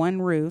under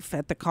one roof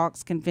at the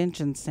Cox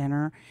Convention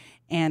Center.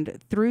 And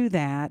through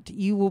that,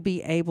 you will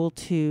be able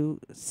to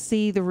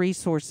see the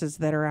resources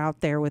that are out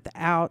there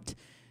without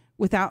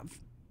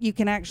you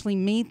can actually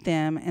meet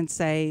them and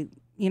say,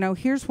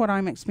 here's what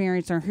I'm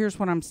experiencing, or here's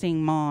what I'm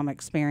seeing mom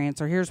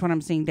experience, or here's what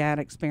I'm seeing dad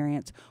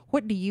experience.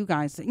 What do you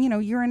guys think?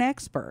 You're an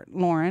expert,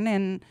 Lauren,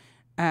 and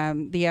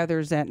the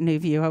others at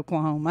NewView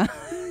Oklahoma.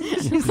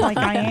 She's like,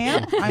 I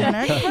am? I'm an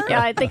expert?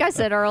 Yeah, I think I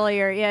said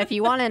earlier, if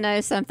you want to know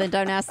something,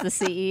 don't ask the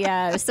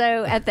CEO.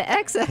 So at the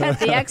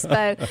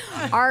expo,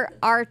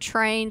 our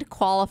trained,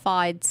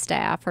 qualified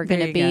staff are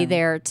going to be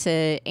there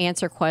to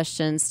answer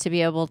questions, to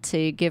be able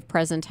to give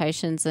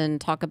presentations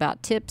and talk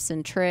about tips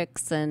and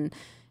tricks and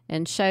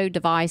show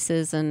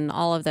devices and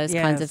all of those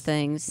kinds of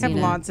things. Have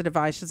lots of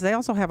devices. They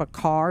also have a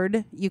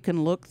card you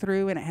can look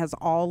through, and it has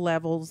all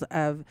levels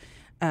of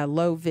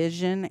low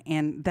vision,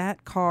 and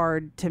that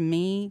card to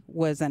me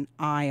was an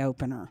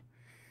eye-opener.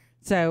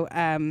 So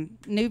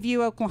NewView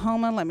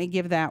Oklahoma, let me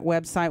give that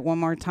website one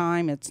more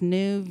time. It's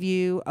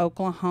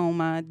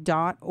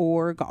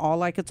newviewoklahoma.org, all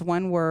like it's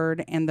one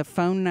word, and the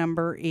phone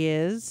number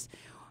is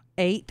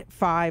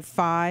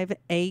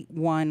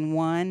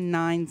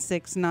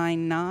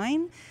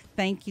 855-811-9699.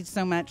 Thank you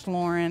so much,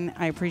 Lauren.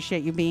 I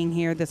appreciate you being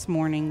here this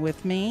morning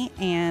with me.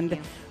 And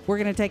we're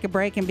going to take a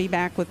break and be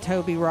back with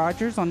Toby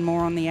Rogers on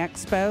More on the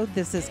Expo.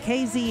 This is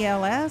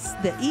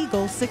KZLS, the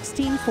Eagle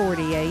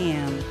 1640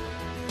 AM.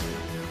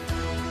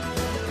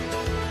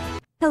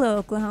 Hello,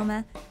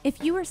 Oklahoma.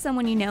 If you or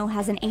someone you know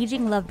has an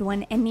aging loved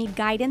one and need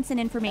guidance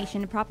and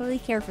information to properly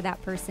care for that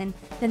person,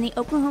 then the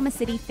Oklahoma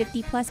City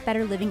 50 Plus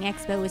Better Living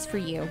Expo is for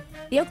you.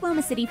 The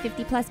Oklahoma City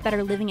 50 Plus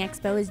Better Living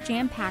Expo is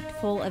jam-packed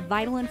full of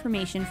vital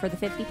information for the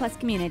 50 plus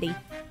community,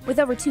 with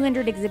over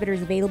 200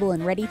 exhibitors available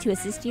and ready to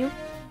assist you,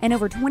 and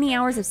over 20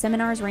 hours of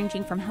seminars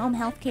ranging from home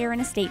health care and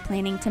estate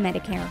planning to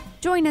Medicare.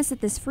 Join us at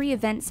this free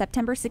event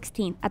September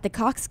 16th at the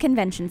Cox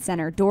Convention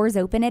Center. Doors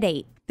open at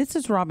 8. This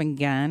is Robin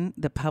Gunn,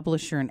 the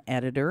publisher and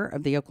editor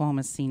of the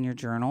Oklahoma Senior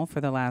Journal for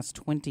the last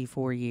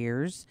 24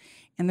 years.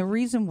 And the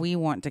reason we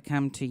want to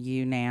come to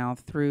you now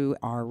through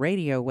our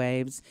radio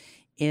waves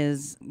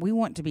is we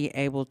want to be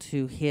able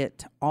to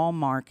hit all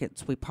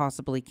markets we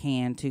possibly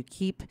can to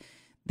keep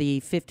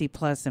the 50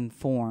 plus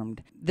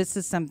informed. This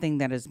is something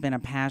that has been a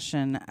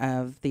passion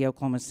of the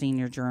Oklahoma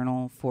Senior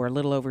Journal for a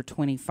little over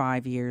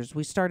 25 years.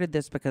 We started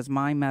this because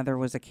my mother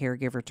was a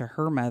caregiver to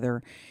her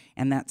mother,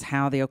 and that's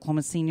how the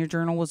Oklahoma Senior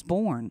Journal was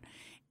born.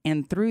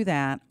 And through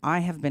that, I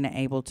have been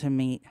able to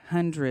meet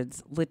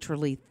hundreds,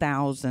 literally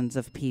thousands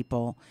of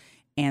people,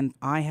 and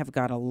I have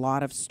got a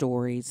lot of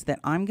stories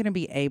that I'm going to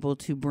be able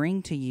to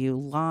bring to you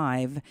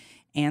live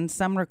and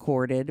some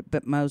recorded,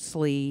 but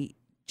mostly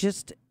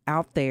just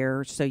out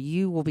there, so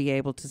you will be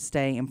able to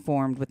stay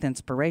informed with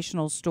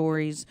inspirational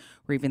stories,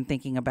 or even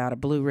thinking about a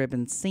blue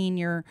ribbon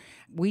senior.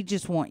 We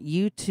just want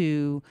you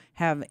to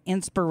have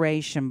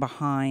inspiration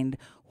behind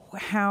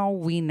how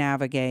we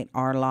navigate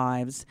our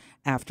lives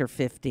after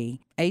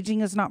 50. Aging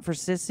is not for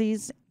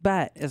sissies,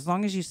 but as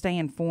long as you stay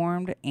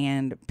informed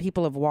and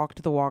people have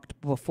walked the walk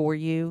before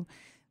you,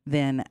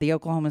 then the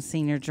Oklahoma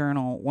Senior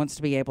Journal wants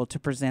to be able to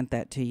present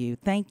that to you.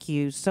 Thank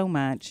you so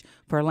much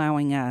for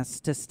allowing us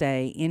to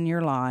stay in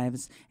your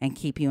lives and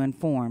keep you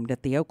informed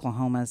at the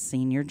Oklahoma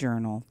Senior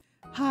Journal.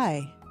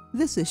 Hi,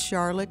 this is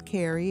Charlotte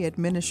Carey,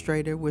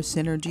 Administrator with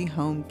Synergy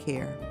Home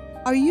Care.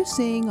 Are you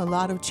seeing a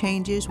lot of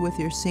changes with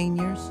your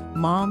seniors?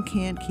 Mom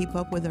can't keep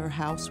up with her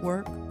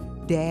housework?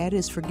 Dad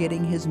is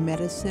forgetting his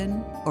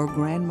medicine? Or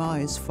grandma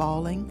is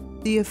falling?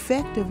 The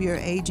effect of your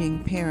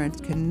aging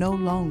parents can no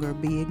longer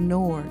be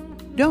ignored.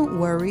 Don't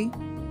worry,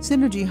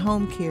 Synergy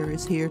Home Care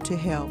is here to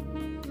help.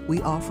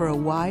 We offer a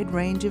wide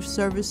range of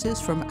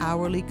services from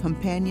hourly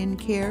companion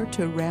care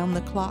to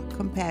round-the-clock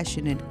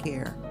compassionate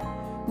care.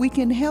 We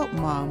can help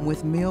Mom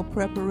with meal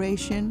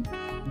preparation,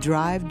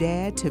 drive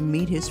Dad to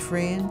meet his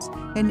friends,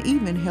 and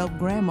even help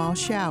Grandma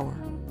shower.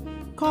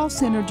 Call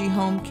Synergy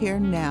Home Care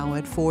now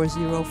at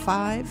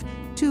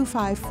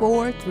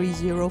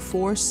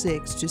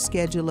 405-254-3046 to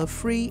schedule a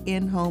free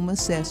in-home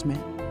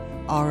assessment.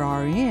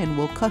 Our RN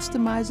will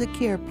customize a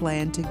care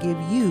plan to give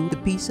you the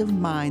peace of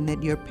mind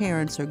that your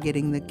parents are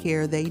getting the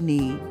care they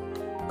need.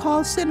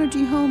 Call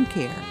Synergy Home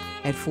Care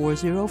at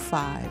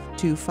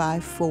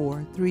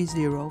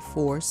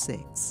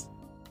 405-254-3046.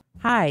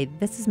 Hi,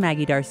 this is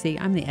Maggie Darcy.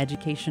 I'm the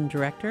Education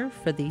Director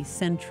for the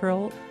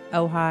Central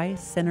Ojai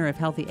Center of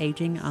Healthy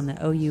Aging on the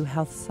OU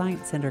Health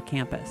Science Center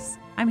campus.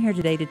 I'm here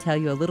today to tell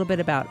you a little bit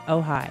about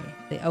Ojai,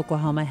 the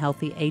Oklahoma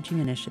Healthy Aging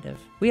Initiative.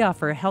 We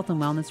offer health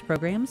and wellness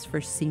programs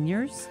for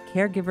seniors,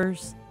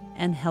 caregivers,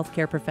 and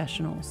healthcare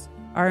professionals.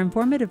 Our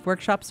informative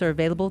workshops are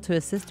available to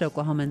assist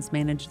Oklahomans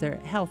manage their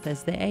health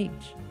as they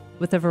age.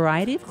 With a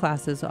variety of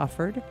classes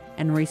offered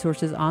and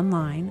resources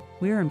online,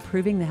 we are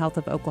improving the health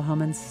of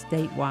Oklahomans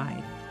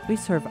statewide. We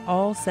serve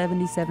all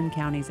 77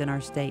 counties in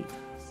our state.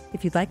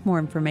 If you'd like more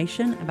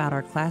information about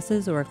our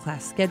classes or a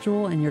class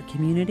schedule in your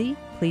community,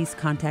 please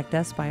contact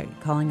us by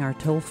calling our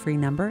toll-free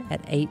number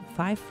at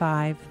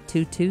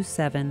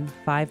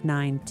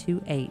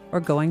 855-227-5928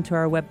 or going to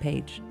our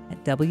webpage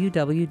at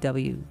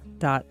www.ohai.org.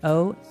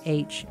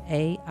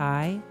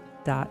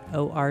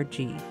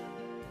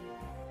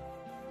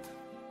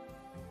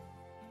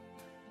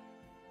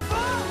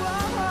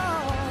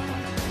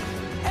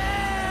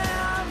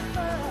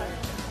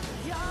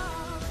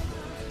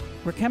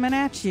 We're coming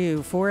at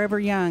you forever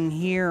young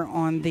here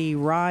on the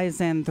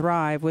Rise and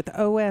Thrive with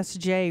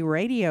OSJ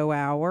Radio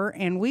Hour,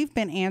 and we've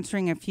been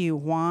answering a few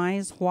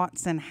whys,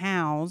 whats, and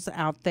hows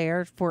out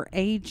there for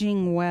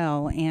aging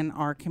well in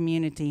our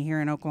community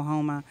here in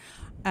Oklahoma.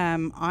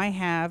 I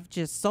have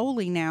just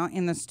solely now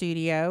in the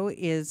studio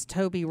is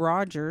Toby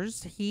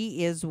Rogers.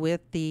 He is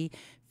with the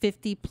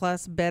 50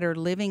 Plus Better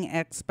Living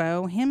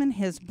Expo. Him and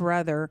his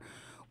brother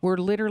were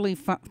literally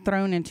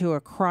thrown into a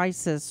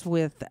crisis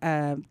with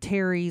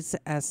Terry's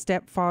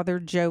stepfather,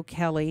 Joe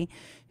Kelly,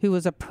 who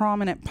was a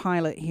prominent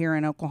pilot here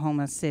in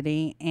Oklahoma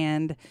City.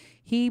 And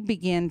he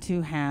began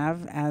to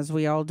have, as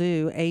we all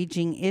do,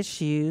 aging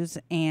issues.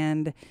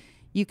 And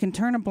you can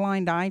turn a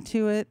blind eye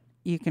to it.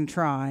 You can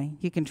try.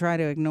 You can try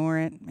to ignore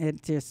it.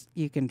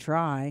 You can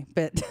try.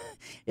 But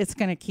it's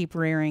going to keep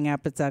rearing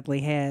up its ugly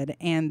head.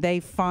 And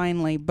they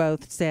finally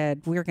both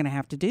said, we're going to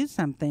have to do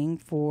something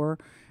for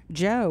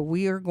Joe.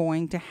 We are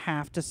going to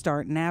have to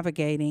start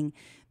navigating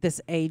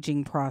this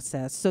aging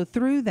process. So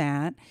through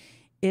that,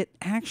 it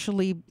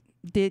actually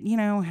did, you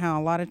know how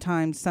a lot of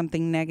times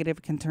something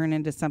negative can turn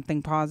into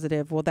something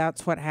positive? Well,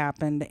 that's what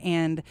happened.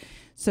 And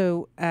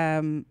so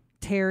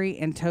Terry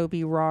and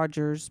Toby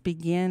Rogers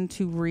began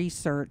to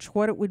research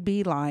what it would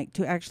be like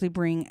to actually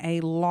bring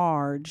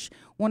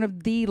one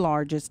of the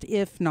largest,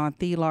 if not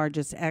the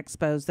largest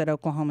expos that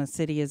Oklahoma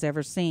City has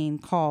ever seen,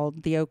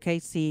 called the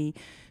OKC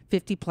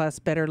 50 Plus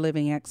Better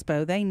Living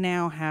Expo. They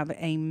now have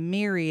a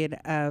myriad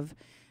of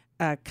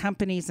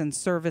companies and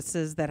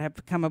services that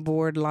have come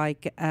aboard.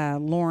 Like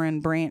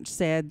Lauren Branch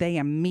said, they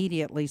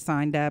immediately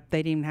signed up. They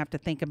didn't even have to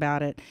think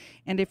about it.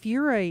 And if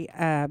you're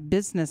a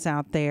business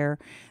out there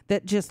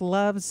that just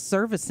loves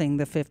servicing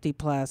the 50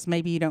 plus,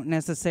 maybe you don't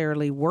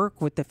necessarily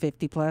work with the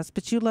 50 plus,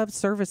 but you love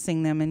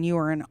servicing them, and you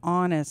are an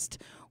honest,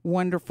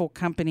 wonderful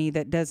company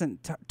that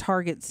doesn't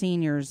target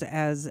seniors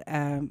as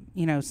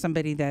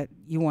somebody that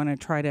you want to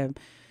try to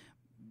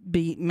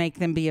make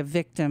them be a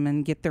victim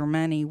and get their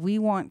money. We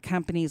want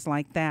companies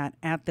like that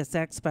at this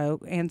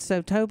expo. And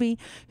so, Toby,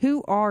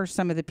 who are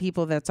some of the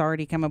people that's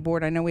already come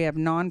aboard? I know we have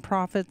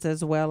nonprofits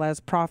as well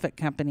as profit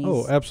companies.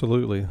 Oh,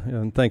 absolutely.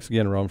 And thanks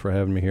again, Ron, for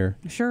having me here.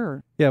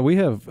 Sure. Yeah, we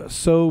have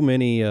so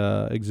many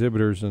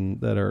exhibitors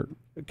that are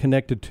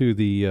connected to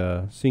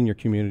the senior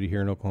community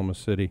here in Oklahoma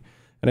City.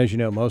 And as you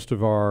know, most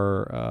of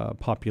our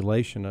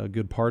population, a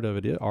good part of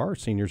it, are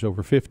seniors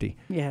over 50.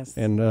 Yes.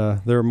 And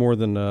there are more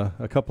than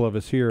a couple of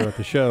us here at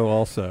the show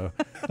also.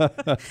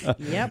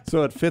 Yep.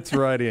 So it fits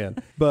right in.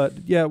 But,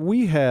 yeah,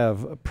 we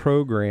have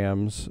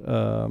programs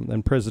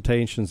and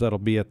presentations that'll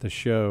be at the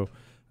show,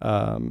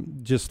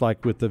 just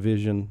like with the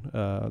vision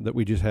that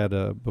we just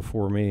had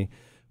before me.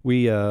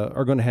 We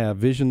are going to have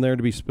vision there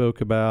to be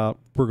spoke about.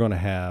 We're going to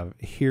have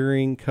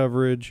hearing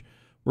coverage.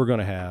 We're going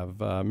to have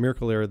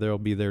Miracle Air. They'll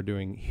be there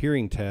doing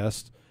hearing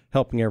tests,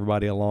 helping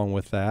everybody along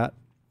with that.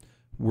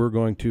 We're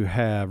going to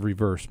have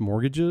reverse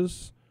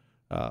mortgages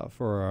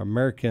for our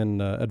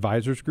American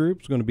Advisors Group.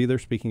 Is going to be there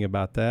speaking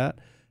about that.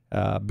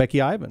 Becky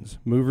Ivins,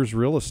 Movers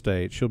Real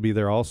Estate. She'll be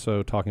there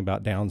also talking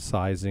about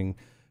downsizing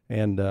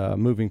and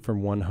moving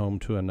from one home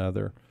to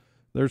another.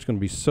 There's going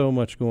to be so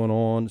much going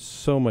on,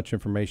 so much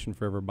information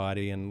for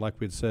everybody. And like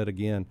we had said,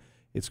 again,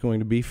 it's going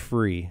to be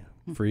free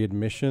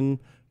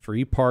admission,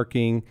 free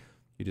parking.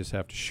 You just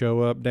have to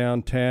show up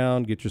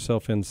downtown, get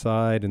yourself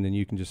inside, and then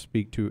you can just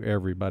speak to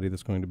everybody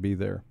that's going to be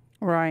there.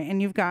 Right,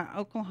 and you've got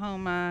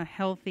Oklahoma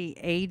Healthy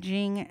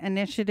Aging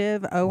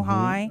Initiative,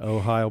 OHI.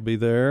 OHI will be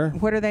there.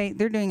 What are they?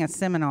 They're doing a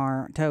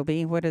seminar,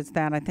 Toby. What is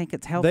that? I think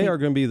it's healthy. They are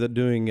going to be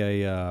doing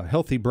a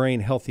Healthy Brain,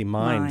 Healthy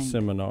Mind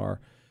seminar.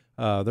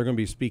 They're going to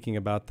be speaking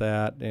about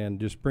that and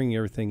just bringing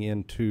everything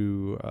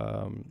into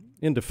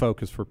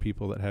focus for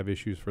people that have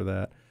issues for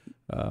that.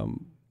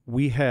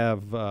 We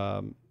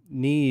have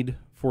need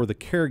for the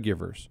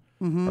caregivers.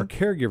 Our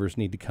caregivers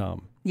need to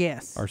come.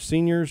 Yes. Our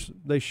seniors,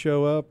 they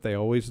show up. They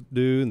always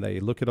do, and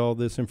they look at all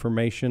this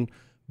information.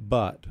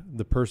 But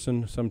the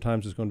person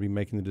sometimes is going to be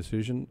making the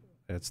decision.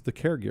 It's the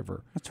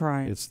caregiver. That's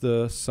right. It's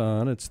the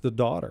son. It's the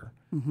daughter.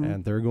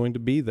 And they're going to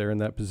be there in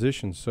that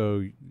position. So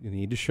you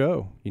need to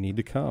show. You need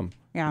to come.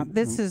 Yeah,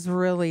 this is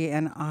really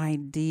an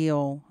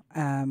ideal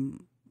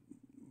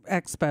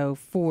expo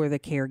for the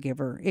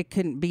caregiver. It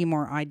couldn't be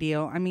more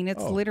ideal. I mean,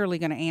 it's literally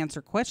going to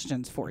answer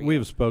questions for you. We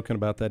have spoken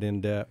about that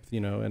in depth,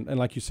 and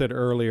like you said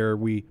earlier,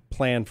 we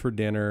plan for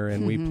dinner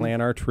and we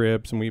plan our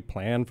trips and we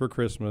plan for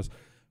Christmas,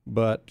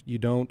 but you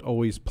don't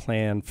always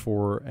plan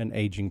for an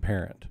aging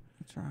parent.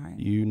 That's right.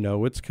 You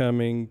know it's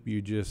coming.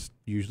 You just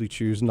usually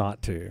choose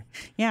not to.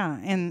 Yeah,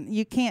 and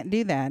you can't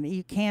do that.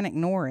 You can't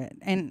ignore it.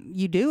 And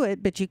you do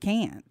it, but you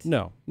can't.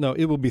 No,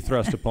 it will be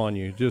thrust upon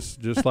you,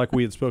 just like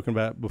we had spoken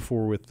about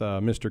before with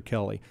Mr.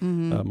 Kelly,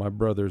 my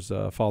brother's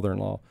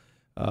father-in-law.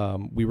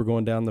 We were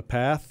going down the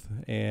path,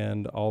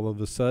 and all of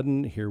a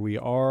sudden, here we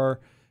are,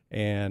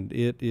 and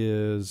it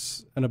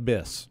is an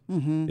abyss.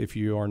 If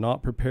you are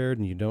not prepared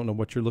and you don't know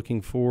what you're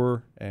looking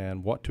for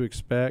and what to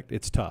expect,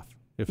 it's tough.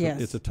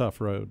 It's a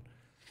tough road.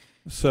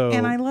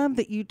 And I love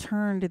that you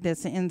turned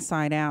this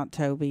inside out,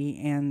 Toby,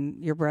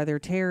 and your brother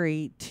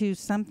Terry, to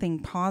something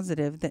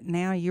positive, that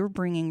now you're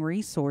bringing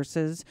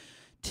resources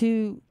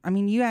to. I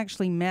mean, you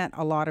actually met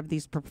a lot of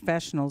these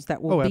professionals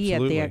that will be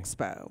at the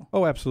expo.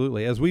 Oh,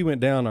 absolutely. As we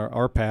went down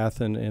our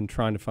path and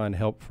trying to find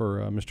help for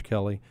Mr.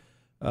 Kelly,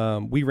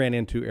 we ran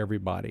into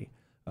everybody.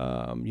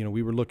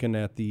 We were looking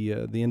at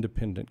the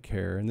independent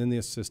care, and then the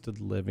assisted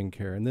living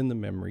care, and then the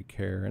memory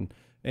care, and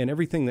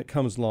everything that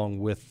comes along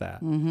with that.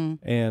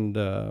 And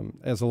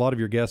as a lot of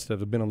your guests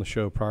that have been on the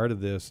show prior to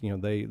this,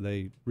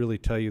 they really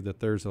tell you that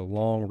there's a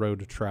long road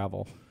to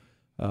travel,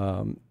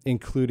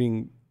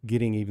 including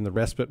getting even the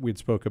respite we'd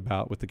spoke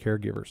about with the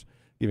caregivers,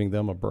 giving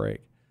them a break.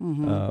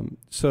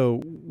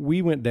 So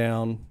we went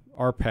down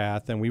our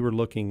path, and we were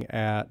looking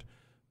at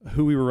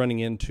who we were running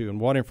into and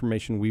what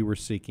information we were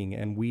seeking,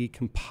 and we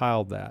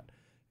compiled that,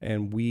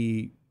 and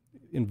we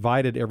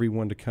invited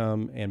everyone to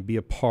come and be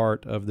a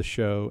part of the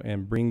show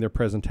and bring their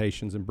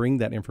presentations and bring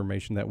that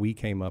information that we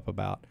came up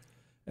about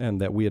and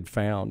that we had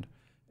found.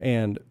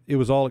 And it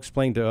was all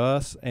explained to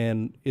us,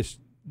 and it's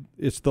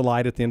the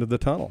light at the end of the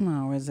tunnel.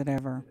 Oh, is it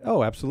ever?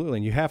 Oh, absolutely.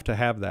 And you have to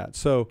have that.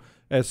 So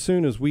as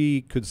soon as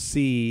we could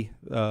see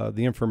the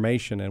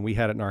information and we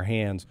had it in our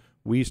hands,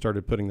 we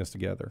started putting this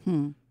together.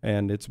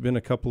 And it's been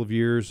a couple of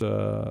years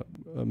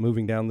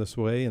moving down this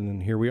way, and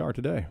then here we are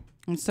today.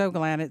 I'm so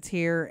glad it's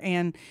here.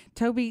 And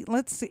Toby,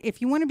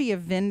 if you want to be a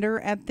vendor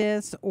at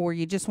this, or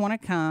you just want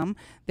to come,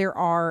 there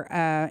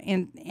are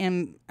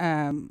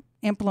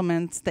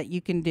implements that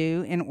you can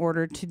do in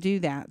order to do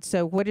that.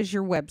 So what is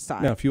your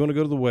website? Now, if you want to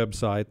go to the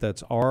website,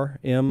 that's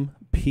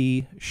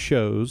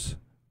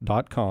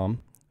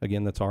rmpshows.com.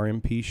 Again, that's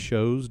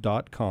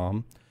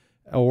rmpshows.com.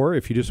 Or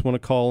if you just want to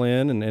call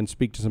in and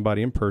speak to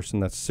somebody in person,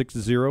 that's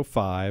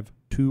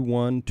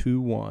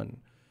 605-2121.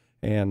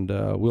 And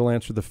we'll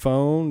answer the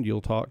phone.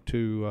 You'll talk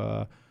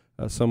to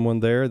someone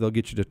there. They'll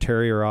get you to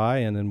Terry or I,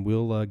 and then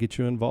we'll get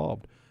you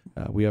involved.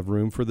 We have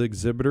room for the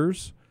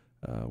exhibitors.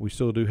 We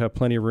still do have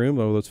plenty of room,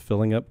 though it's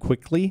filling up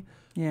quickly.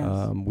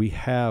 Yes. We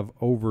have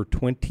over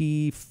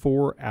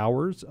 24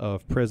 hours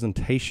of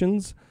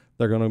presentations.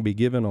 They're going to be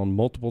given on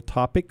multiple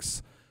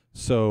topics.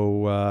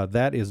 So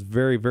that is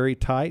very, very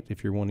tight.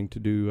 If you're wanting to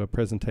do a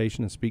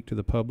presentation and speak to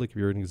the public, if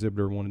you're an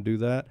exhibitor and want to do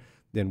that,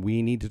 then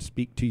we need to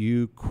speak to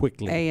you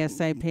quickly.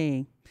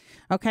 ASAP.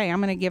 Okay,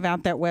 I'm going to give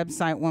out that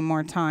website one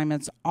more time.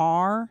 It's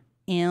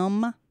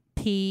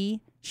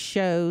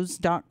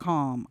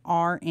rmpshows.com.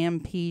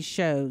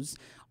 rmpshows.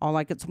 All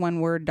like it's one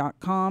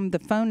word.com. The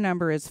phone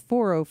number is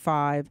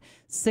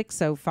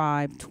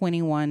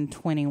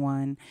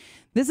 405-605-2121.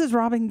 This is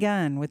Robin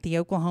Gunn with the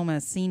Oklahoma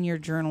Senior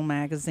Journal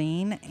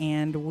magazine,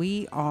 and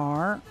we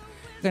are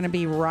going to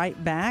be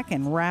right back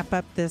and wrap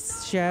up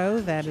this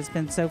show that has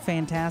been so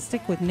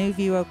fantastic with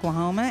NewView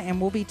Oklahoma, and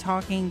we'll be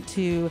talking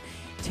to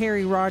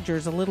Terry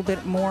Rogers a little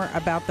bit more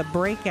about the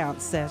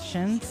breakout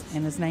sessions,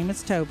 and his name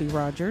is Toby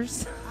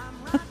Rogers.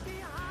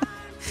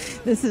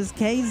 This is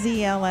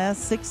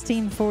KZLS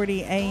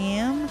 1640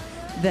 AM,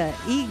 the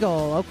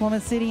Eagle, Oklahoma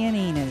City and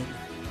Enid.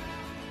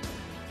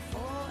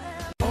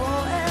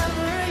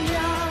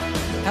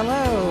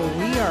 Hello,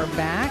 we are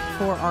back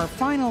for our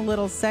final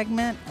little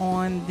segment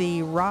on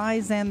the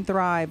Rise and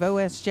Thrive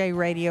OSJ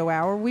Radio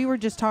Hour. We were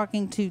just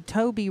talking to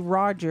Toby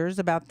Rogers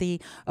about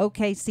the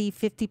OKC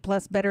 50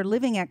 Plus Better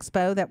Living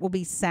Expo that will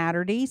be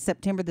Saturday,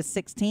 September the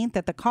 16th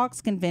at the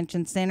Cox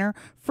Convention Center.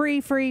 Free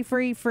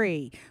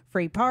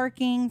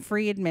parking,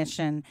 free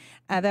admission.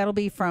 That'll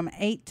be from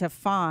 8 to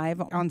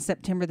 5 on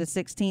September the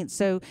 16th.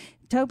 So,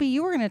 Toby,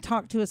 you were going to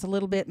talk to us a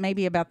little bit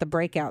maybe about the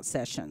breakout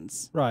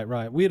sessions.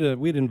 Right.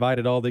 We'd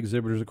invited all the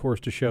exhibitors, of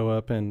course, to show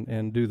up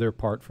and do their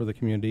part for the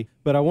community.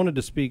 But I wanted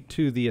to speak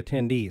to the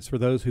attendees, for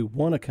those who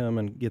want to come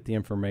and get the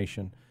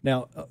information.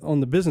 Now,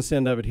 on the business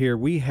end of it here,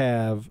 we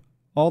have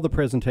all the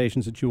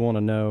presentations that you want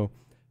to know.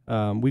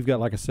 We've got,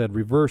 like I said,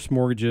 reverse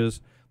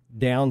mortgages,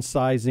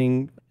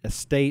 downsizing,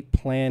 estate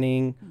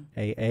planning.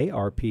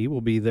 AARP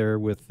will be there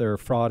with their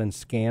fraud and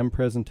scam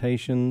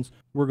presentations.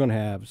 We're going to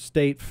have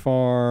State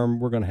Farm.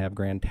 We're going to have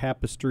Grand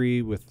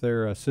Tapestry with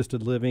their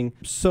assisted living.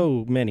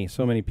 So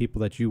many people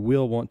that you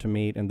will want to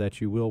meet and that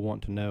you will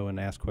want to know and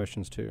ask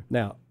questions to.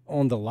 Now,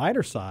 on the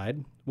lighter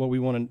side, what we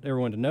want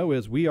everyone to know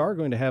is we are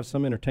going to have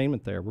some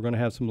entertainment there. We're going to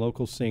have some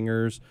local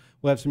singers.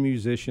 We'll have some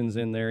musicians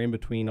in there in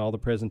between all the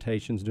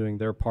presentations doing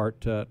their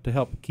part to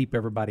help keep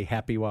everybody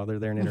happy while they're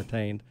there and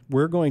entertained.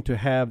 We're going to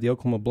have the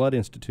Oklahoma Blood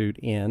Institute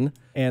in,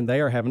 and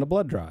they are having a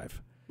blood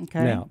drive.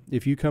 Okay. Now,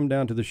 if you come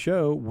down to the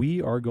show,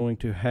 we are going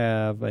to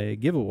have a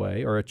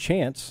giveaway or a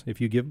chance.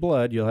 If you give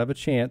blood, you'll have a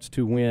chance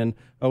to win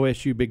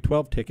OSU Big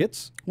 12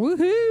 tickets.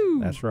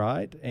 Woohoo! That's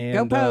right.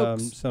 And Go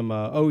Pokes. some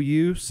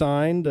OU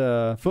signed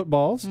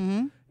footballs.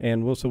 Mm-hmm.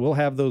 And we'll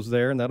have those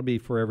there, and that'll be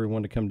for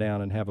everyone to come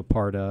down and have a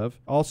part of.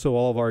 Also,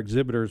 all of our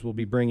exhibitors will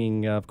be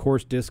bringing, of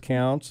course,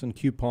 discounts and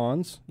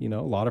coupons. You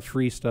know, a lot of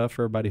free stuff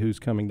for everybody who's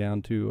coming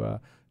down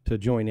to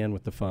join in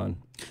with the fun.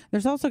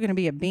 There's also going to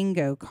be a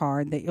bingo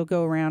card that you'll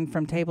go around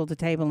from table to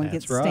table and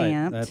get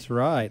stamped. That's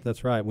right.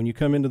 When you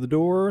come into the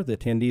door, the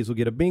attendees will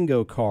get a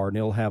bingo card, and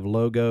it'll have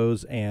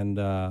logos and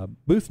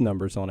booth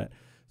numbers on it.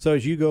 So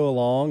as you go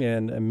along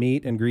and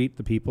meet and greet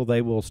the people,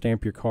 they will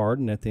stamp your card,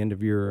 and at the end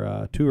of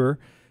your tour,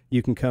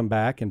 you can come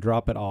back and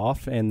drop it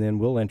off, and then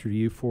we'll enter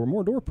you for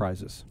more door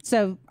prizes.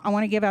 So I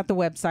want to give out the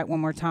website one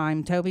more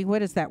time. Toby,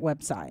 what is that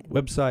website?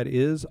 Website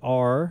is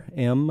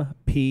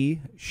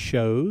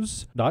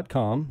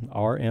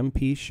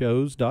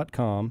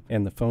rmpshows.com,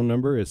 and the phone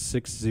number is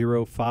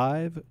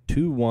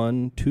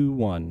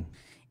 605-2121.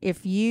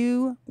 If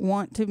you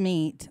want to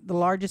meet the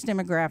largest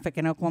demographic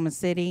in Oklahoma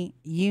City,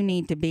 you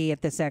need to be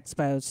at this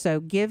expo.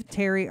 So give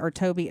Terry or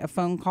Toby a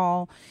phone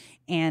call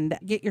and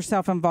get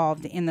yourself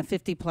involved in the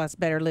 50 Plus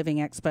Better Living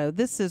Expo.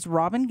 This is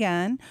Robin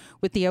Gunn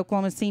with the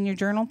Oklahoma Senior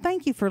Journal.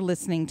 Thank you for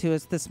listening to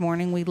us this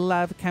morning. We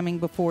love coming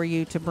before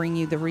you to bring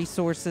you the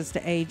resources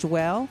to age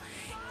well.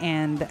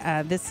 And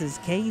this is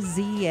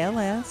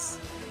KZLS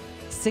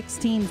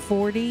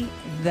 1640,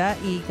 The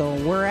Eagle.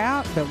 We're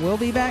out, but we'll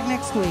be back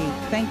next week.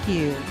 Thank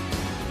you.